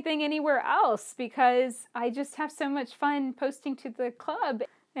post anything anywhere else because I just have so much fun posting to the club.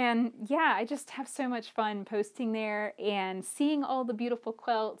 And yeah, I just have so much fun posting there and seeing all the beautiful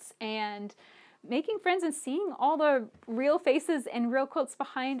quilts and making friends and seeing all the real faces and real quilts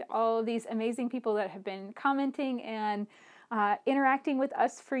behind all of these amazing people that have been commenting and interacting with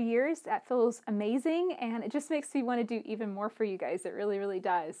us for years. That feels amazing, and it just makes me want to do even more for you guys. It really, really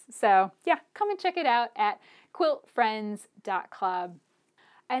does. So yeah, come and check it out at quiltfriends.club.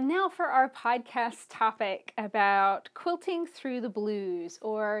 And now for our podcast topic about quilting through the blues,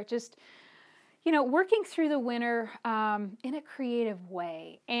 or just, working through the winter in a creative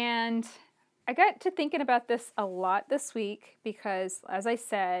way. And I got to thinking about this a lot this week because, as I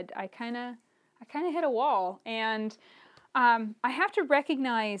said, I kind of hit a wall, and I have to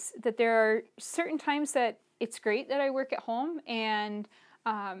recognize that there are certain times that it's great that I work at home and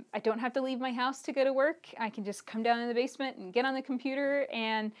I don't have to leave my house to go to work. I can just come down in the basement and get on the computer.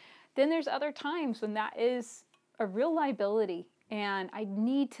 And then there's other times when that is a real liability and I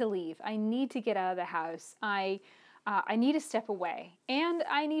need to leave. I need to get out of the house. I need to step away and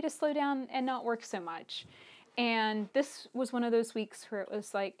I need to slow down and not work so much. And this was one of those weeks where it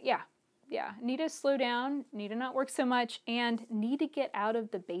was like, yeah, need to slow down, need to not work so much, and need to get out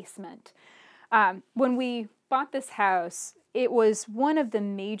of the basement. When we bought this house, it was one of the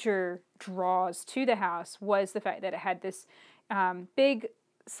major draws to the house was the fact that it had this big,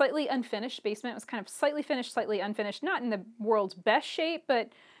 slightly unfinished basement. It was kind of slightly finished, slightly unfinished, not in the world's best shape, but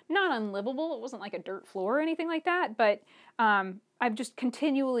not unlivable. It wasn't like a dirt floor or anything like that, but I've just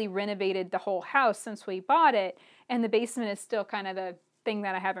continually renovated the whole house since we bought it, and the basement is still kind of the thing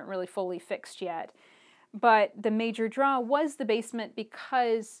that I haven't really fully fixed yet. But the major draw was the basement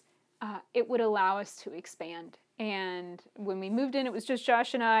because it would allow us to expand. And when we moved in, it was just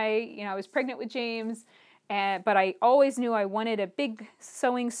Josh and I. I was pregnant with James, but I always knew I wanted a big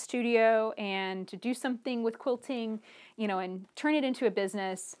sewing studio and to do something with quilting, and turn it into a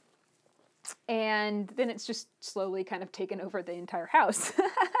business. And then it's just slowly kind of taken over the entire house.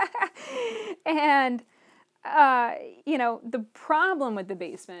 And, the problem with the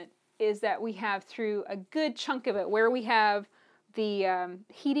basement is that we have, through a good chunk of it, where we have the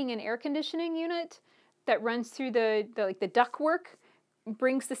heating and air conditioning unit that runs through the ductwork,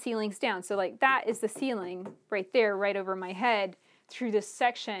 brings the ceilings down. So like that is the ceiling right there, right over my head through this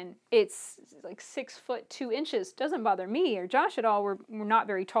section. It's like 6'2". Doesn't bother me or Josh at all. We're not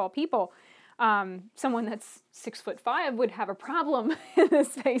very tall people. Someone that's 6'5" would have a problem in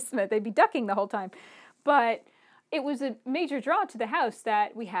this basement. They'd be ducking the whole time. But it was a major draw to the house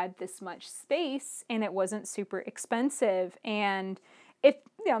that we had this much space and it wasn't super expensive. And if,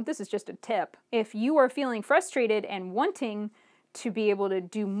 this is just a tip, if you are feeling frustrated and wanting to be able to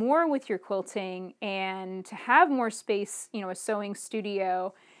do more with your quilting and to have more space, a sewing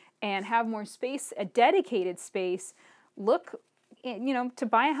studio, and have more space, a dedicated space, look, to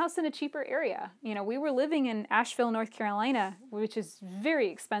buy a house in a cheaper area. We were living in Asheville, North Carolina, which is very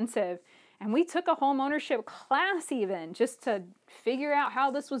expensive. And we took a home ownership class even just to figure out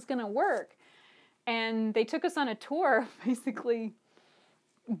how this was going to work. And they took us on a tour, basically,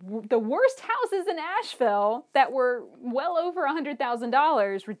 the worst houses in Asheville that were well over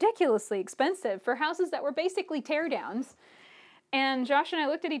 $100,000, ridiculously expensive for houses that were basically teardowns. And Josh and I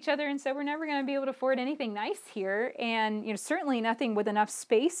looked at each other and said, we're never going to be able to afford anything nice here. And, certainly nothing with enough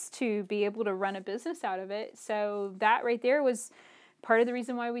space to be able to run a business out of it. So that right there was part of the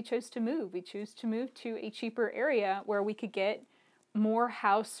reason why we chose to move. We chose to move to a cheaper area where we could get more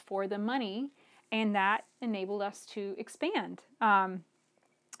house for the money. And that enabled us to expand.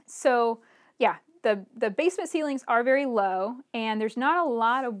 So yeah, the basement ceilings are very low and there's not a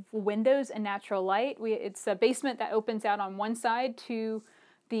lot of windows and natural light. It's a basement that opens out on one side to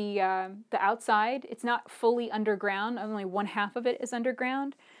the outside. It's not fully underground. Only one half of it is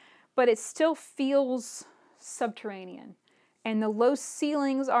underground, but it still feels subterranean. And the low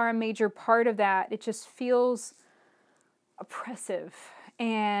ceilings are a major part of that. It just feels oppressive.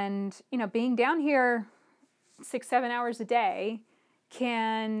 And, being down here 6-7 hours a day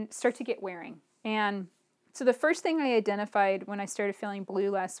can start to get wearing. And so the first thing I identified when I started feeling blue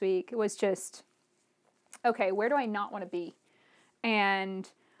last week was just, okay, where do I not want to be? And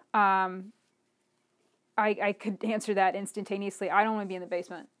I could answer that instantaneously. I don't want to be in the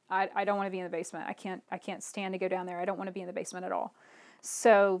basement. I don't want to be in the basement. I can't stand to go down there. I don't want to be in the basement at all.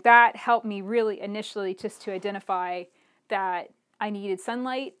 So that helped me really initially just to identify that I needed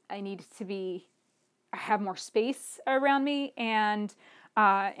sunlight. I needed to have more space around me and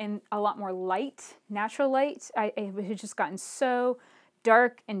a lot more light, natural light. It had just gotten so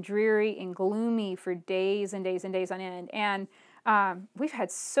dark and dreary and gloomy for days and days and days on end. And we've had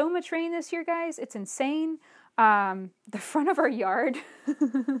so much rain this year, guys. It's insane. The front of our yard,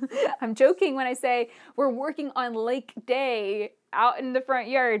 I'm joking when I say we're working on Lake Day out in the front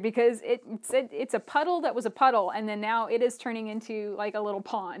yard because it's a puddle that was a puddle, and then now it is turning into like a little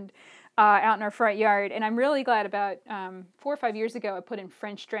pond out in our front yard. And I'm really glad about 4 or 5 years ago I put in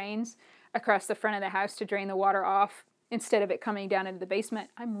French drains across the front of the house to drain the water off instead of it coming down into the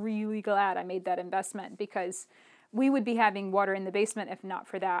basement. I'm really glad I made that investment because we would be having water in the basement if not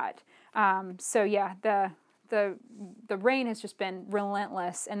for that. So yeah, the rain has just been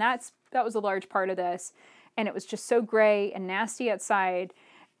relentless, and that was a large part of this. And it was just so gray and nasty outside.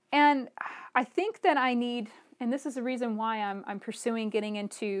 And I think that I need, and this is the reason why I'm pursuing getting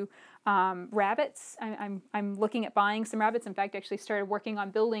into rabbits. I'm looking at buying some rabbits. In fact, I actually started working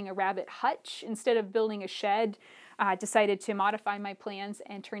on building a rabbit hutch instead of building a shed. Decided to modify my plans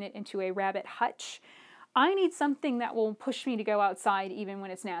and turn it into a rabbit hutch. I need something that will push me to go outside even when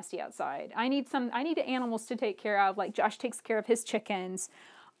it's nasty outside. I need animals to take care of, like Josh takes care of his chickens.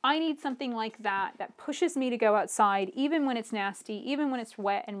 I need something like that pushes me to go outside even when it's nasty, even when it's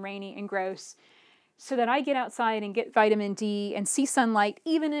wet and rainy and gross, so that I get outside and get vitamin D and see sunlight,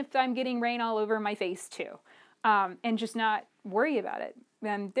 even if I'm getting rain all over my face too, and just not worry about it.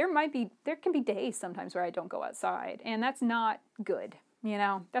 And there can be days sometimes where I don't go outside, and that's not good.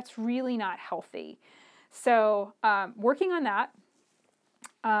 That's really not healthy. So working on that.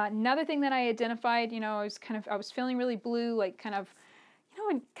 Another thing that I identified, I was feeling really blue, like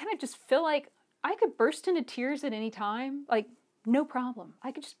and kind of just feel like I could burst into tears at any time, like no problem.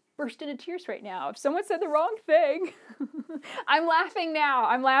 I could just burst into tears right now. If someone said the wrong thing, I'm laughing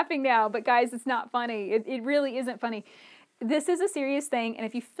now, but guys, it's not funny. It really isn't funny. This is a serious thing, and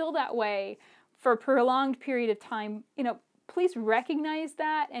if you feel that way for a prolonged period of time, please recognize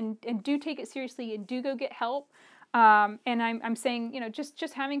that and do take it seriously and do go get help. And I'm saying,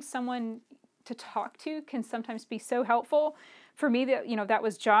 just having someone to talk to can sometimes be so helpful. For me, that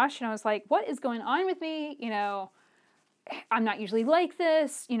was Josh, and I was like, what is going on with me? I'm not usually like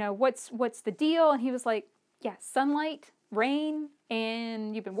this. What's the deal? And he was like, yeah, sunlight, rain,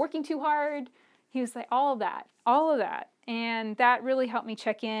 and you've been working too hard. He was like, all of that. And that really helped me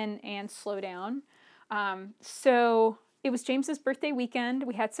check in and slow down. So it was James's birthday weekend.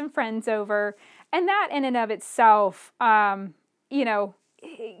 We had some friends over, and that in and of itself, we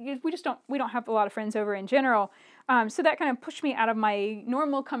don't have a lot of friends over in general. So that kind of pushed me out of my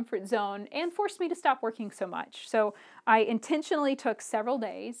normal comfort zone and forced me to stop working so much. So I intentionally took several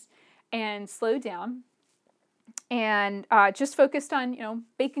days and slowed down and just focused on,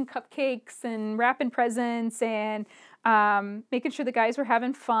 baking cupcakes and wrapping presents and making sure the guys were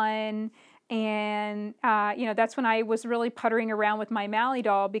having fun. And, that's when I was really puttering around with my Mally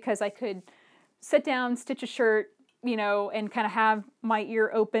doll because I could sit down, stitch a shirt, and kind of have my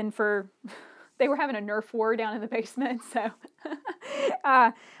ear open for, they were having a Nerf war down in the basement. So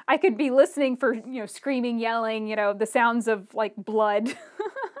I could be listening for, screaming, yelling, the sounds of like blood.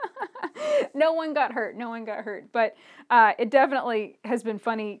 No one got hurt. But it definitely has been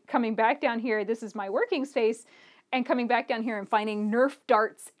funny coming back down here. This is my working space, and coming back down here and finding Nerf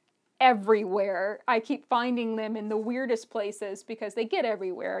darts everywhere. I keep finding them in the weirdest places because they get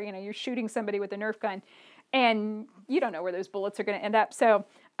everywhere. You're shooting somebody with a Nerf gun and you don't know where those bullets are going to end up. So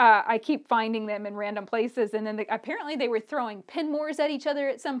I keep finding them in random places. And then apparently they were throwing Pinmores at each other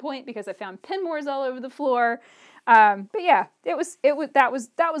at some point because I found Pinmores all over the floor. But yeah, that was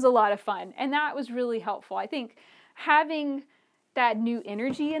a lot of fun. And that was really helpful. I think having that new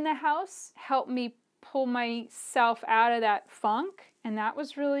energy in the house helped me pull myself out of that funk. And that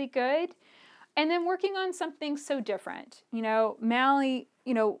was really good. And then working on something so different. Mally,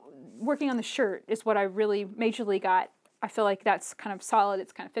 working on the shirt is what I really majorly got. I feel like that's kind of solid.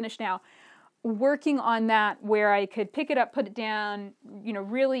 It's kind of finished now. Working on that where I could pick it up, put it down,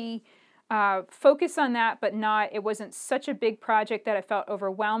 really focus on that, but it wasn't such a big project that I felt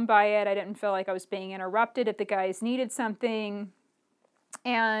overwhelmed by it. I didn't feel like I was being interrupted if the guys needed something.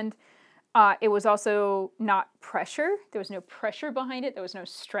 And it was also not pressure. There was no pressure behind it. There was no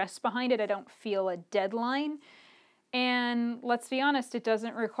stress behind it. I don't feel a deadline. And let's be honest, it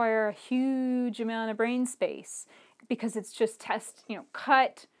doesn't require a huge amount of brain space because it's just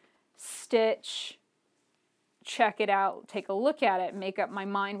cut, stitch, check it out, take a look at it, make up my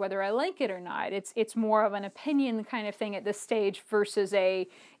mind whether I like it or not. It's more of an opinion kind of thing at this stage versus a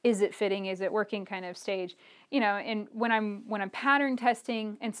is it fitting, is it working kind of stage. And when I'm pattern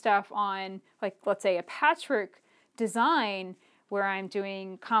testing and stuff on, like, let's say a patchwork design where I'm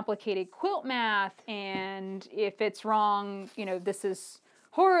doing complicated quilt math, and if it's wrong, this is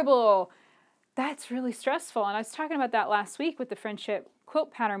horrible. That's really stressful. And I was talking about that last week with the friendship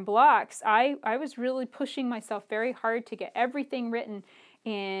quilt pattern blocks. I was really pushing myself very hard to get everything written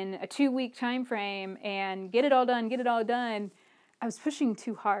in a 2-week time frame and get it all done. I was pushing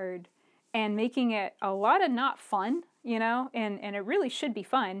too hard and making it a lot of not fun, and it really should be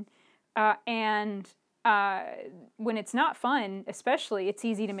fun. When it's not fun, especially, it's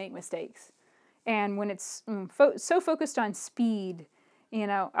easy to make mistakes. And when it's so focused on speed,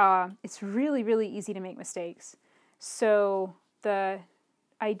 it's really, really easy to make mistakes. So the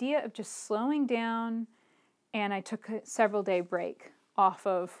idea of just slowing down, and I took a several-day break off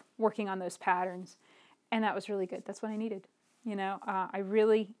of working on those patterns, and that was really good. That's what I needed. I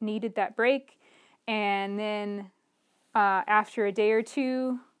really needed that break. And then after a day or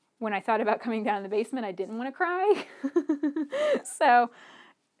two, when I thought about coming down in the basement, I didn't want to cry. So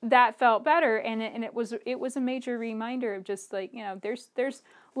that felt better, and it was a major reminder of just like, there's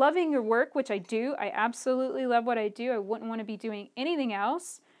loving your work, which I do. I absolutely love what I do. I wouldn't want to be doing anything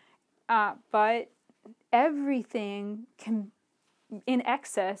else. But everything in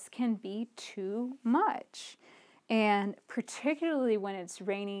excess can be too much. And particularly when it's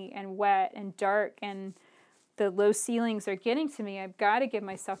rainy and wet and dark and the low ceilings are getting to me, I've got to give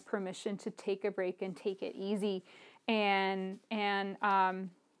myself permission to take a break and take it easy and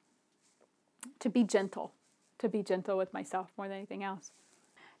to be gentle with myself more than anything else.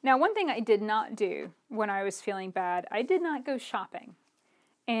 Now, one thing I did not do when I was feeling bad, I did not go shopping.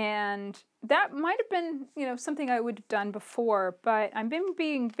 And that might have been, something I would have done before, but I've been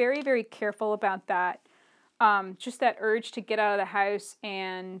being very, very careful about that. Just that urge to get out of the house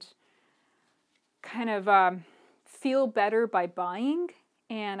and kind of feel better by buying.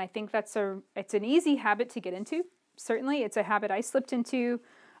 And I think it's an easy habit to get into. Certainly, it's a habit I slipped into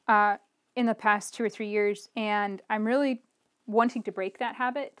in the past 2 or 3 years, and I'm really wanting to break that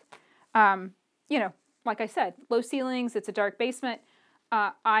habit. Like I said, low ceilings, it's a dark basement.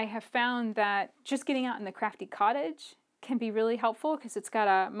 I have found that just getting out in the crafty cottage can be really helpful because it's got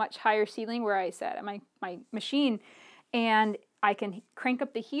a much higher ceiling where I set at my machine, and I can crank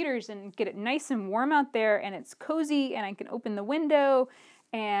up the heaters and get it nice and warm out there, and it's cozy, and I can open the window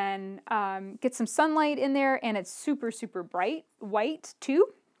and get some sunlight in there, and it's super, super bright white too.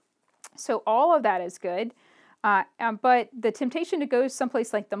 So all of that is good. But the temptation to go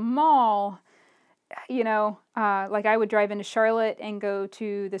someplace like the mall, like I would drive into Charlotte and go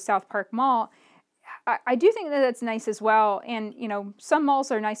to the South Park Mall. I do think that that's nice as well. And, some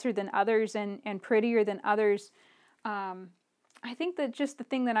malls are nicer than others and prettier than others. I think that just the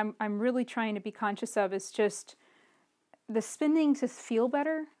thing that I'm really trying to be conscious of is just the spending to feel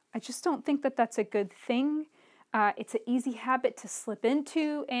better. I just don't think that that's a good thing. It's an easy habit to slip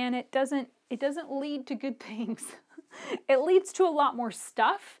into, and it doesn't lead to good things. It leads to a lot more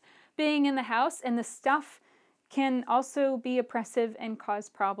stuff being in the house, and the stuff can also be oppressive and cause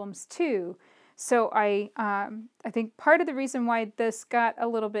problems too. So I think part of the reason why this got a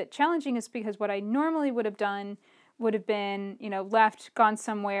little bit challenging is because what I normally would have done would have been, left, gone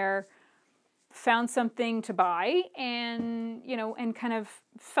somewhere, found something to buy, and, and kind of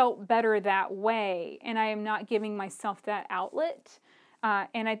felt better that way. And I am not giving myself that outlet.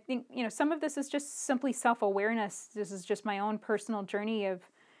 And I think, some of this is just simply self-awareness. This is just my own personal journey of,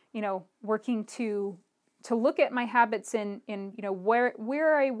 working to look at my habits and where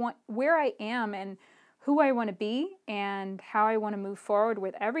I am and who I want to be and how I want to move forward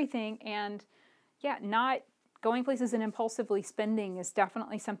with everything. And not going places and impulsively spending is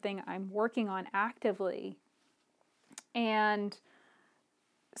definitely something I'm working on actively. And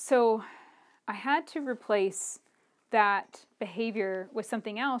so I had to replace that behavior with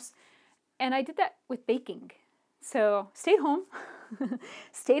something else. And I did that with baking. So stayed home,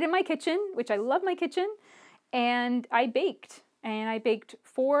 stayed in my kitchen, which I love my kitchen, and I baked. and I baked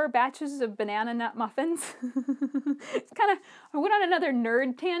 4 batches of banana nut muffins. It's kind of, I went on another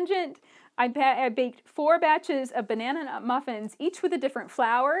nerd tangent. I baked 4 batches of banana nut muffins, each with a different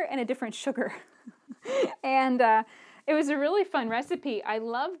flour and a different sugar. And it was a really fun recipe. I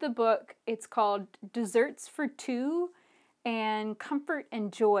love the book. It's called Desserts for Two and Comfort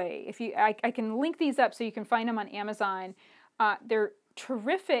and Joy. I can link these up so you can find them on Amazon. They're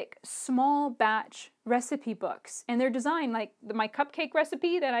terrific small batch recipe books, and they're designed like my cupcake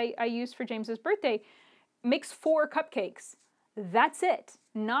recipe that I used for James's birthday makes 4 cupcakes. That's it.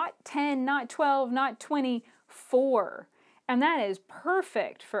 Not 10, not 12, not 20, 4. And that is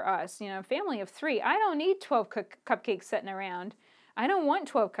perfect for us, family of 3. I don't need 12 cupcakes sitting around. I don't want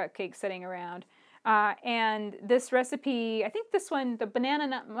 12 cupcakes sitting around. And this recipe, I think this one, the banana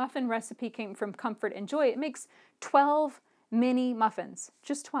nut muffin recipe, came from Comfort and Joy. It makes 12 mini muffins,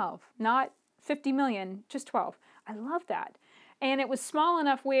 just 12, not 50 million, just 12. I love that. And it was small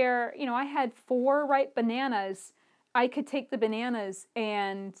enough where, I had 4 ripe bananas. I could take the bananas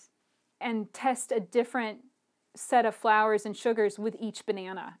and test a different set of flours and sugars with each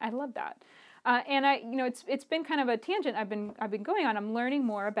banana. I love that. And it's been kind of a tangent I've been going on. I'm learning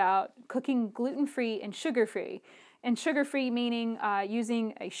more about cooking gluten-free and sugar-free. And sugar-free meaning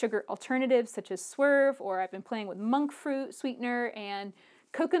using a sugar alternative such as Swerve, or I've been playing with monk fruit sweetener and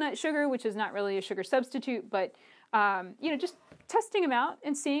coconut sugar, which is not really a sugar substitute, but just testing them out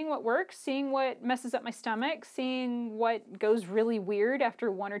and seeing what works, seeing what messes up my stomach, seeing what goes really weird after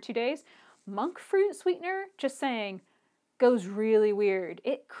 1 or 2 days. Monk fruit sweetener, just saying, goes really weird.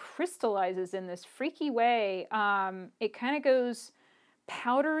 It crystallizes in this freaky way. It kind of goes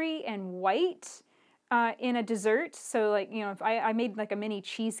powdery and white in a dessert. So if I made like a mini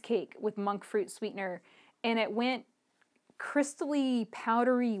cheesecake with monk fruit sweetener, and it went crystally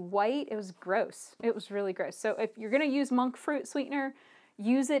powdery white. It was gross. It was really gross. So if you're going to use monk fruit sweetener,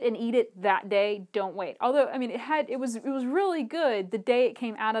 use it and eat it that day. Don't wait. Although, it was really good the day it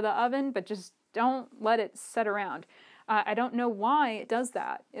came out of the oven, but just don't let it sit around. I don't know why it does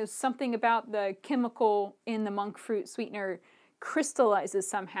that. It was something about the chemical in the monk fruit sweetener crystallizes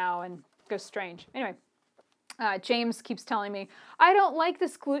somehow and goes strange. Anyway, James keeps telling me, I don't like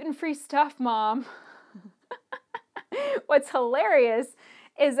this gluten-free stuff, Mom. What's hilarious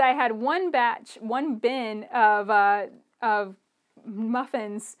is I had one bin of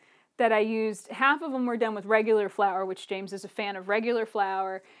muffins that I used. Half of them were done with regular flour, which James is a fan of regular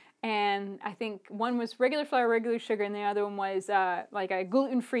flour. And I think one was regular flour, regular sugar, and the other one was like a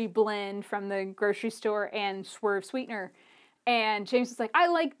gluten-free blend from the grocery store and Swerve sweetener. And James was like, I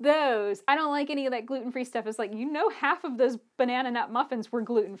like those. I don't like any of that gluten-free stuff. It's like, half of those banana nut muffins were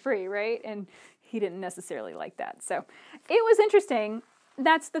gluten-free, right? And he didn't necessarily like that. So it was interesting.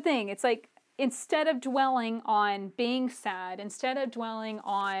 That's the thing. It's like, instead of dwelling on being sad, instead of dwelling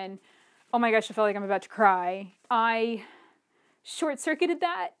on, oh my gosh, I feel like I'm about to cry, I short-circuited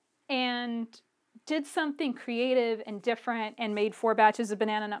that and did something creative and different and made 4 batches of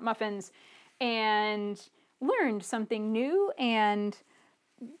banana nut muffins and learned something new and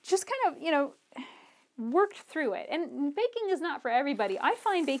just kind of, worked through it. And baking is not for everybody. I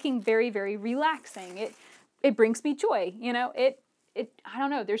find baking very, very relaxing. It brings me joy, I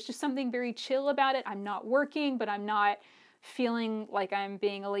don't know, there's just something very chill about it. I'm not working, but I'm not feeling like I'm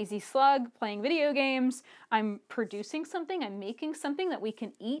being a lazy slug playing video games. I'm producing something, I'm making something that we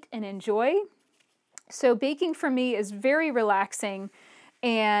can eat and enjoy. So baking for me is very relaxing,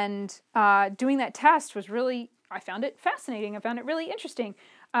 and doing that test was really, I found it fascinating. I found it really interesting.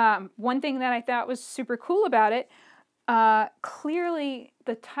 One thing that I thought was super cool about it, clearly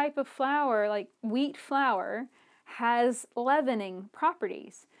the type of flour, like wheat flour, has leavening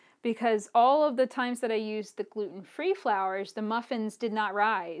properties, because all of the times that I used the gluten-free flours, the muffins did not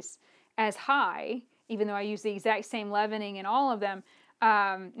rise as high, even though I used the exact same leavening in all of them.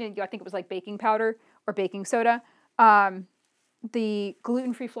 I think it was like baking powder or baking soda. The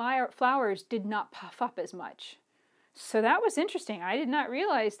gluten-free flours did not puff up as much. So that was interesting. I did not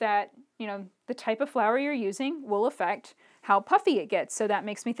realize that, the type of flour you're using will affect how puffy it gets. So that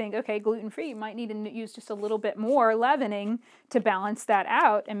makes me think, okay, gluten-free, you might need to use just a little bit more leavening to balance that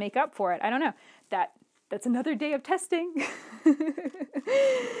out and make up for it. I don't know. That's another day of testing.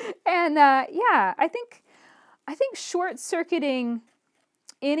 And I think short-circuiting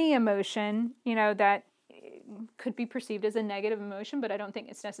any emotion, that could be perceived as a negative emotion, but I don't think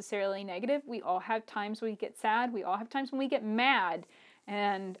it's necessarily negative. We all have times when we get sad. We all have times when we get mad.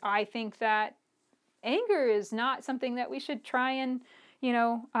 And I think that anger is not something that we should try and,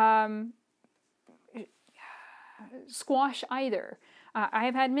 squash either. I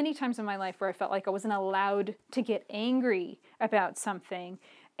have had many times in my life where I felt like I wasn't allowed to get angry about something,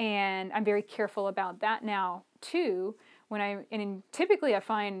 and I'm very careful about that now too. And typically I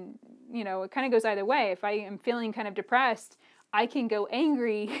find, it kind of goes either way. If I am feeling kind of depressed, I can go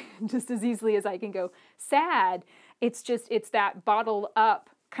angry just as easily as I can go sad. It's that bottled up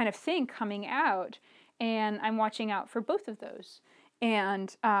kind of thing coming out, and I'm watching out for both of those.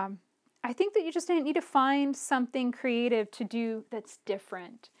 And I think that you just need to find something creative to do that's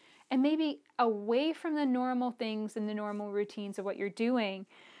different, and maybe away from the normal things and the normal routines of what you're doing.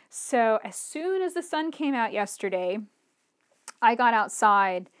 So as soon as the sun came out yesterday, I got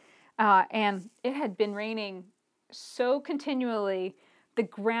outside, and it had been raining so continually, the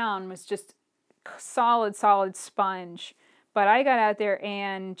ground was just solid sponge. But I got out there,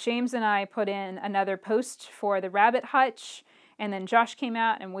 and James and I put in another post for the rabbit hutch, and then Josh came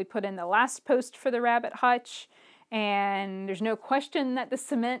out and we put in the last post for the rabbit hutch, and there's no question that the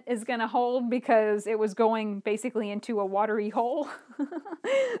cement is going to hold because it was going basically into a watery hole.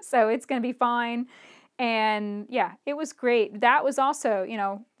 So it's going to be fine. And yeah, it was great. That was also,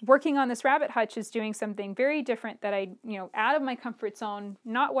 working on this rabbit hutch is doing something very different that out of my comfort zone,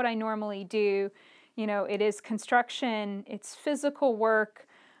 not what I normally do. It is construction, it's physical work.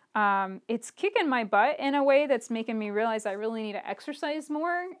 It's kicking my butt in a way that's making me realize I really need to exercise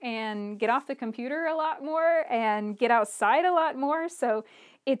more and get off the computer a lot more and get outside a lot more. So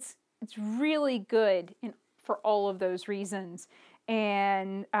it's really good for all of those reasons.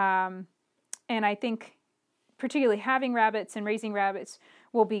 And I think particularly having rabbits and raising rabbits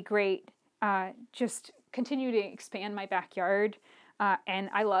will be great. Just continue to expand my backyard. And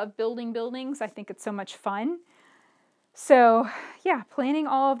I love building buildings. I think it's so much fun. So yeah, planning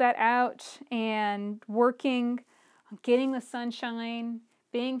all of that out and working on getting the sunshine,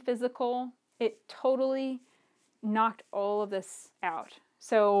 being physical, it totally knocked all of this out.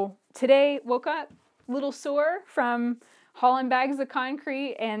 So today, woke up a little sore from hauling bags of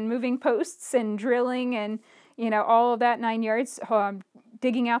concrete and moving posts and drilling and, all of that 9 yards,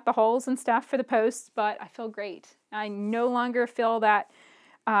 digging out the holes and stuff for the posts, but I feel great. I no longer feel that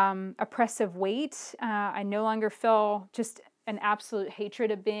oppressive weight. I no longer feel just an absolute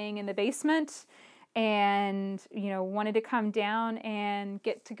hatred of being in the basement, and, wanted to come down and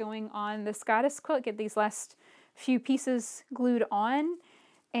get to going on this goddess quilt, get these last few pieces glued on.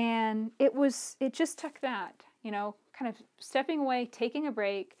 And it just took that, kind of stepping away, taking a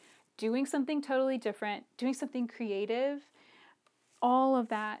break, doing something totally different, doing something creative. All of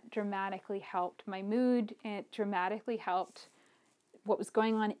that dramatically helped my mood, and it dramatically helped what was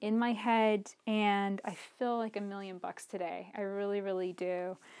going on in my head, and I feel like $1,000,000 today. I really, really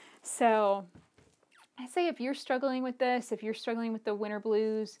do. So I say, if you're struggling with this, if you're struggling with the winter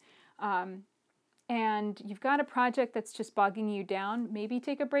blues, and you've got a project that's just bogging you down, maybe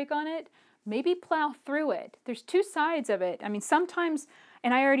take a break on it, maybe plow through it. There's two sides of it. I mean, sometimes,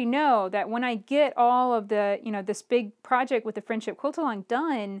 and I already know that when I get all of the, this big project with the Friendship Quilt-Along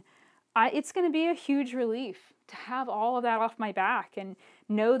done, it's going to be a huge relief to have all of that off my back and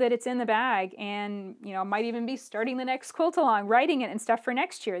know that it's in the bag, and, might even be starting the next Quilt-Along, writing it and stuff for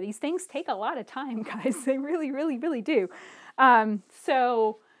next year. These things take a lot of time, guys. They really, really, really do.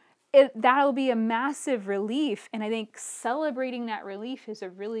 So that'll be a massive relief, and I think celebrating that relief is a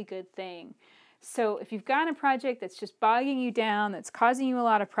really good thing. So if you've got a project that's just bogging you down, that's causing you a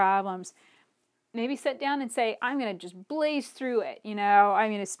lot of problems, maybe sit down and say, I'm going to just blaze through it. I'm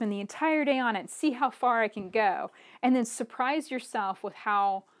going to spend the entire day on it and see how far I can go. And then surprise yourself with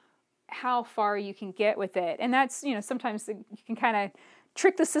how far you can get with it. And that's, sometimes you can kind of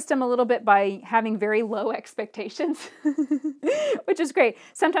trick the system a little bit by having very low expectations, which is great.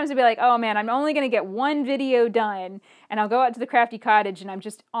 Sometimes I'll be like, oh man, I'm only going to get one video done, and I'll go out to the Crafty Cottage and I'm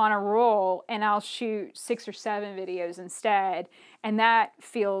just on a roll, and I'll shoot 6 or 7 videos instead. And that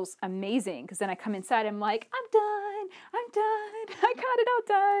feels amazing, because then I come inside, I'm like, I'm done, I got it all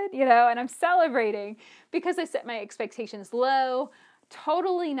done, and I'm celebrating because I set my expectations low,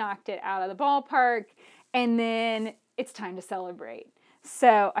 totally knocked it out of the ballpark, and then it's time to celebrate.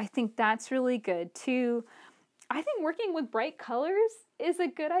 So I think that's really good too. I think working with bright colors is a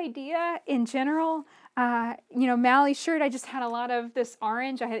good idea in general. Mally's shirt, I just had a lot of this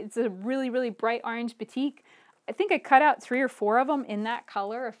orange. It's a really, really bright orange batik. I think I cut out 3 or 4 of them in that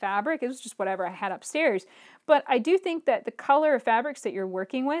color of fabric. It was just whatever I had upstairs. But I do think that the color of fabrics that you're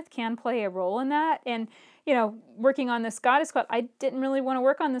working with can play a role in that. And, working on this goddess quilt, I didn't really want to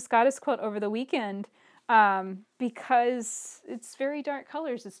work on this goddess quilt over the weekend, because it's very dark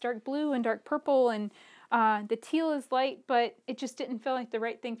colors. It's dark blue and dark purple, and the teal is light, but it just didn't feel like the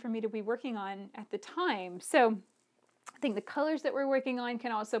right thing for me to be working on at the time. So I think the colors that we're working on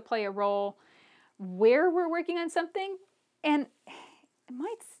can also play a role, where we're working on something, and it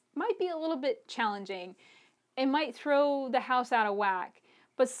might be a little bit challenging. It might throw the house out of whack.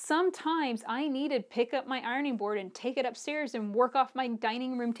 But sometimes I need to pick up my ironing board and take it upstairs and work off my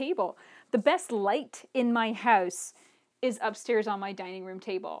dining room table. The best light in my house is upstairs on my dining room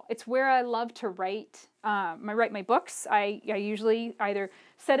table. It's where I love to write my books. I usually either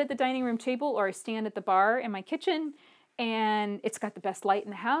sit at the dining room table or I stand at the bar in my kitchen, and it's got the best light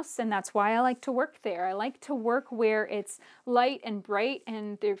in the house, and that's why I like to work there. I like to work where it's light and bright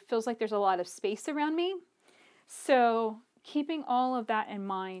and there feels like there's a lot of space around me. So keeping all of that in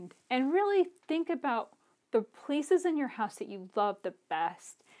mind, and really think about the places in your house that you love the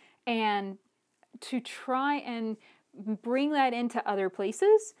best, and to try and bring that into other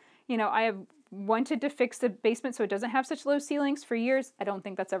places. You know, I have wanted to fix the basement so it doesn't have such low ceilings for years. I don't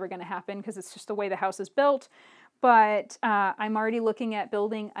think that's ever going to happen because it's just the way the house is built. But I'm already looking at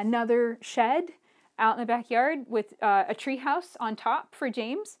building another shed out in the backyard with a tree house on top for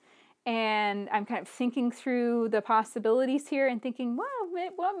James. And I'm kind of thinking through the possibilities here and thinking, wow,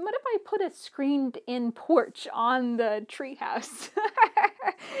 what if I put a screened-in porch on the treehouse?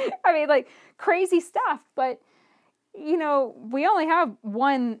 I mean, like, crazy stuff, but, you know, we only have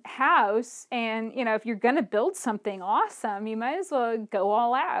one house, and, you know, if you're going to build something awesome, you might as well go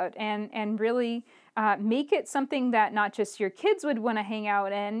all out and really make it something that not just your kids would want to hang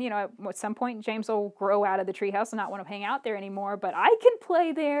out in. You know, at some point James will grow out of the treehouse and not want to hang out there anymore, but I can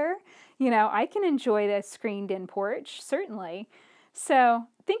play there. You know, I can enjoy the screened-in porch, certainly. So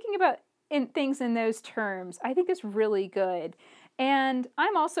thinking about things in those terms, I think is really good. And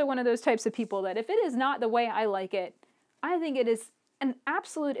I'm also one of those types of people that if it is not the way I like it, I think it is an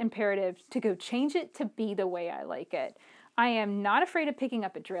absolute imperative to go change it to be the way I like it. I am not afraid of picking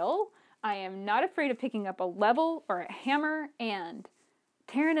up a drill. I am not afraid of picking up a level or a hammer and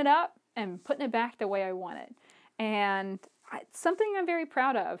tearing it up and putting it back the way I want it. And it's something I'm very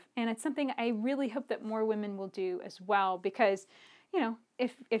proud of. And it's something I really hope that more women will do as well. Because, you know,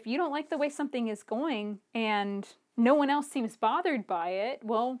 if you don't like the way something is going and no one else seems bothered by it,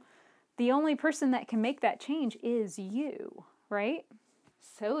 well, the only person that can make that change is you, right?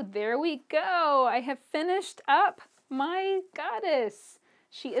 So there we go. I have finished up my goddess.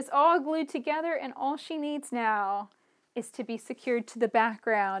 She is all glued together, and all she needs now is to be secured to the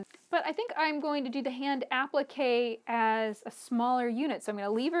background. But I think I'm going to do the hand applique as a smaller unit. So I'm going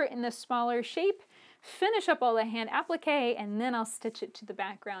to leave her in the smaller shape, finish up all the hand applique, and then I'll stitch it to the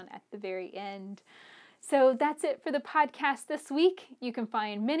background at the very end. So that's it for the podcast this week. You can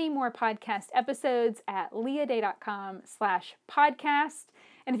find many more podcast episodes at leahday.com/podcast.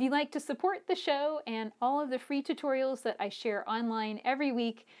 And if you'd like to support the show and all of the free tutorials that I share online every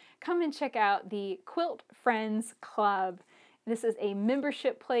week, come and check out the Quilt Friends Club. This is a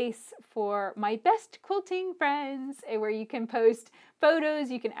membership place for my best quilting friends, where you can post photos,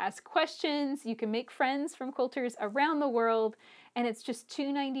 you can ask questions, you can make friends from quilters around the world, and it's just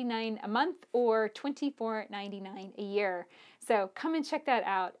 $2.99 a month or $24.99 a year. So come and check that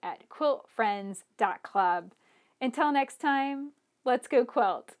out at quiltfriends.club. Until next time, let's go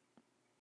quilt.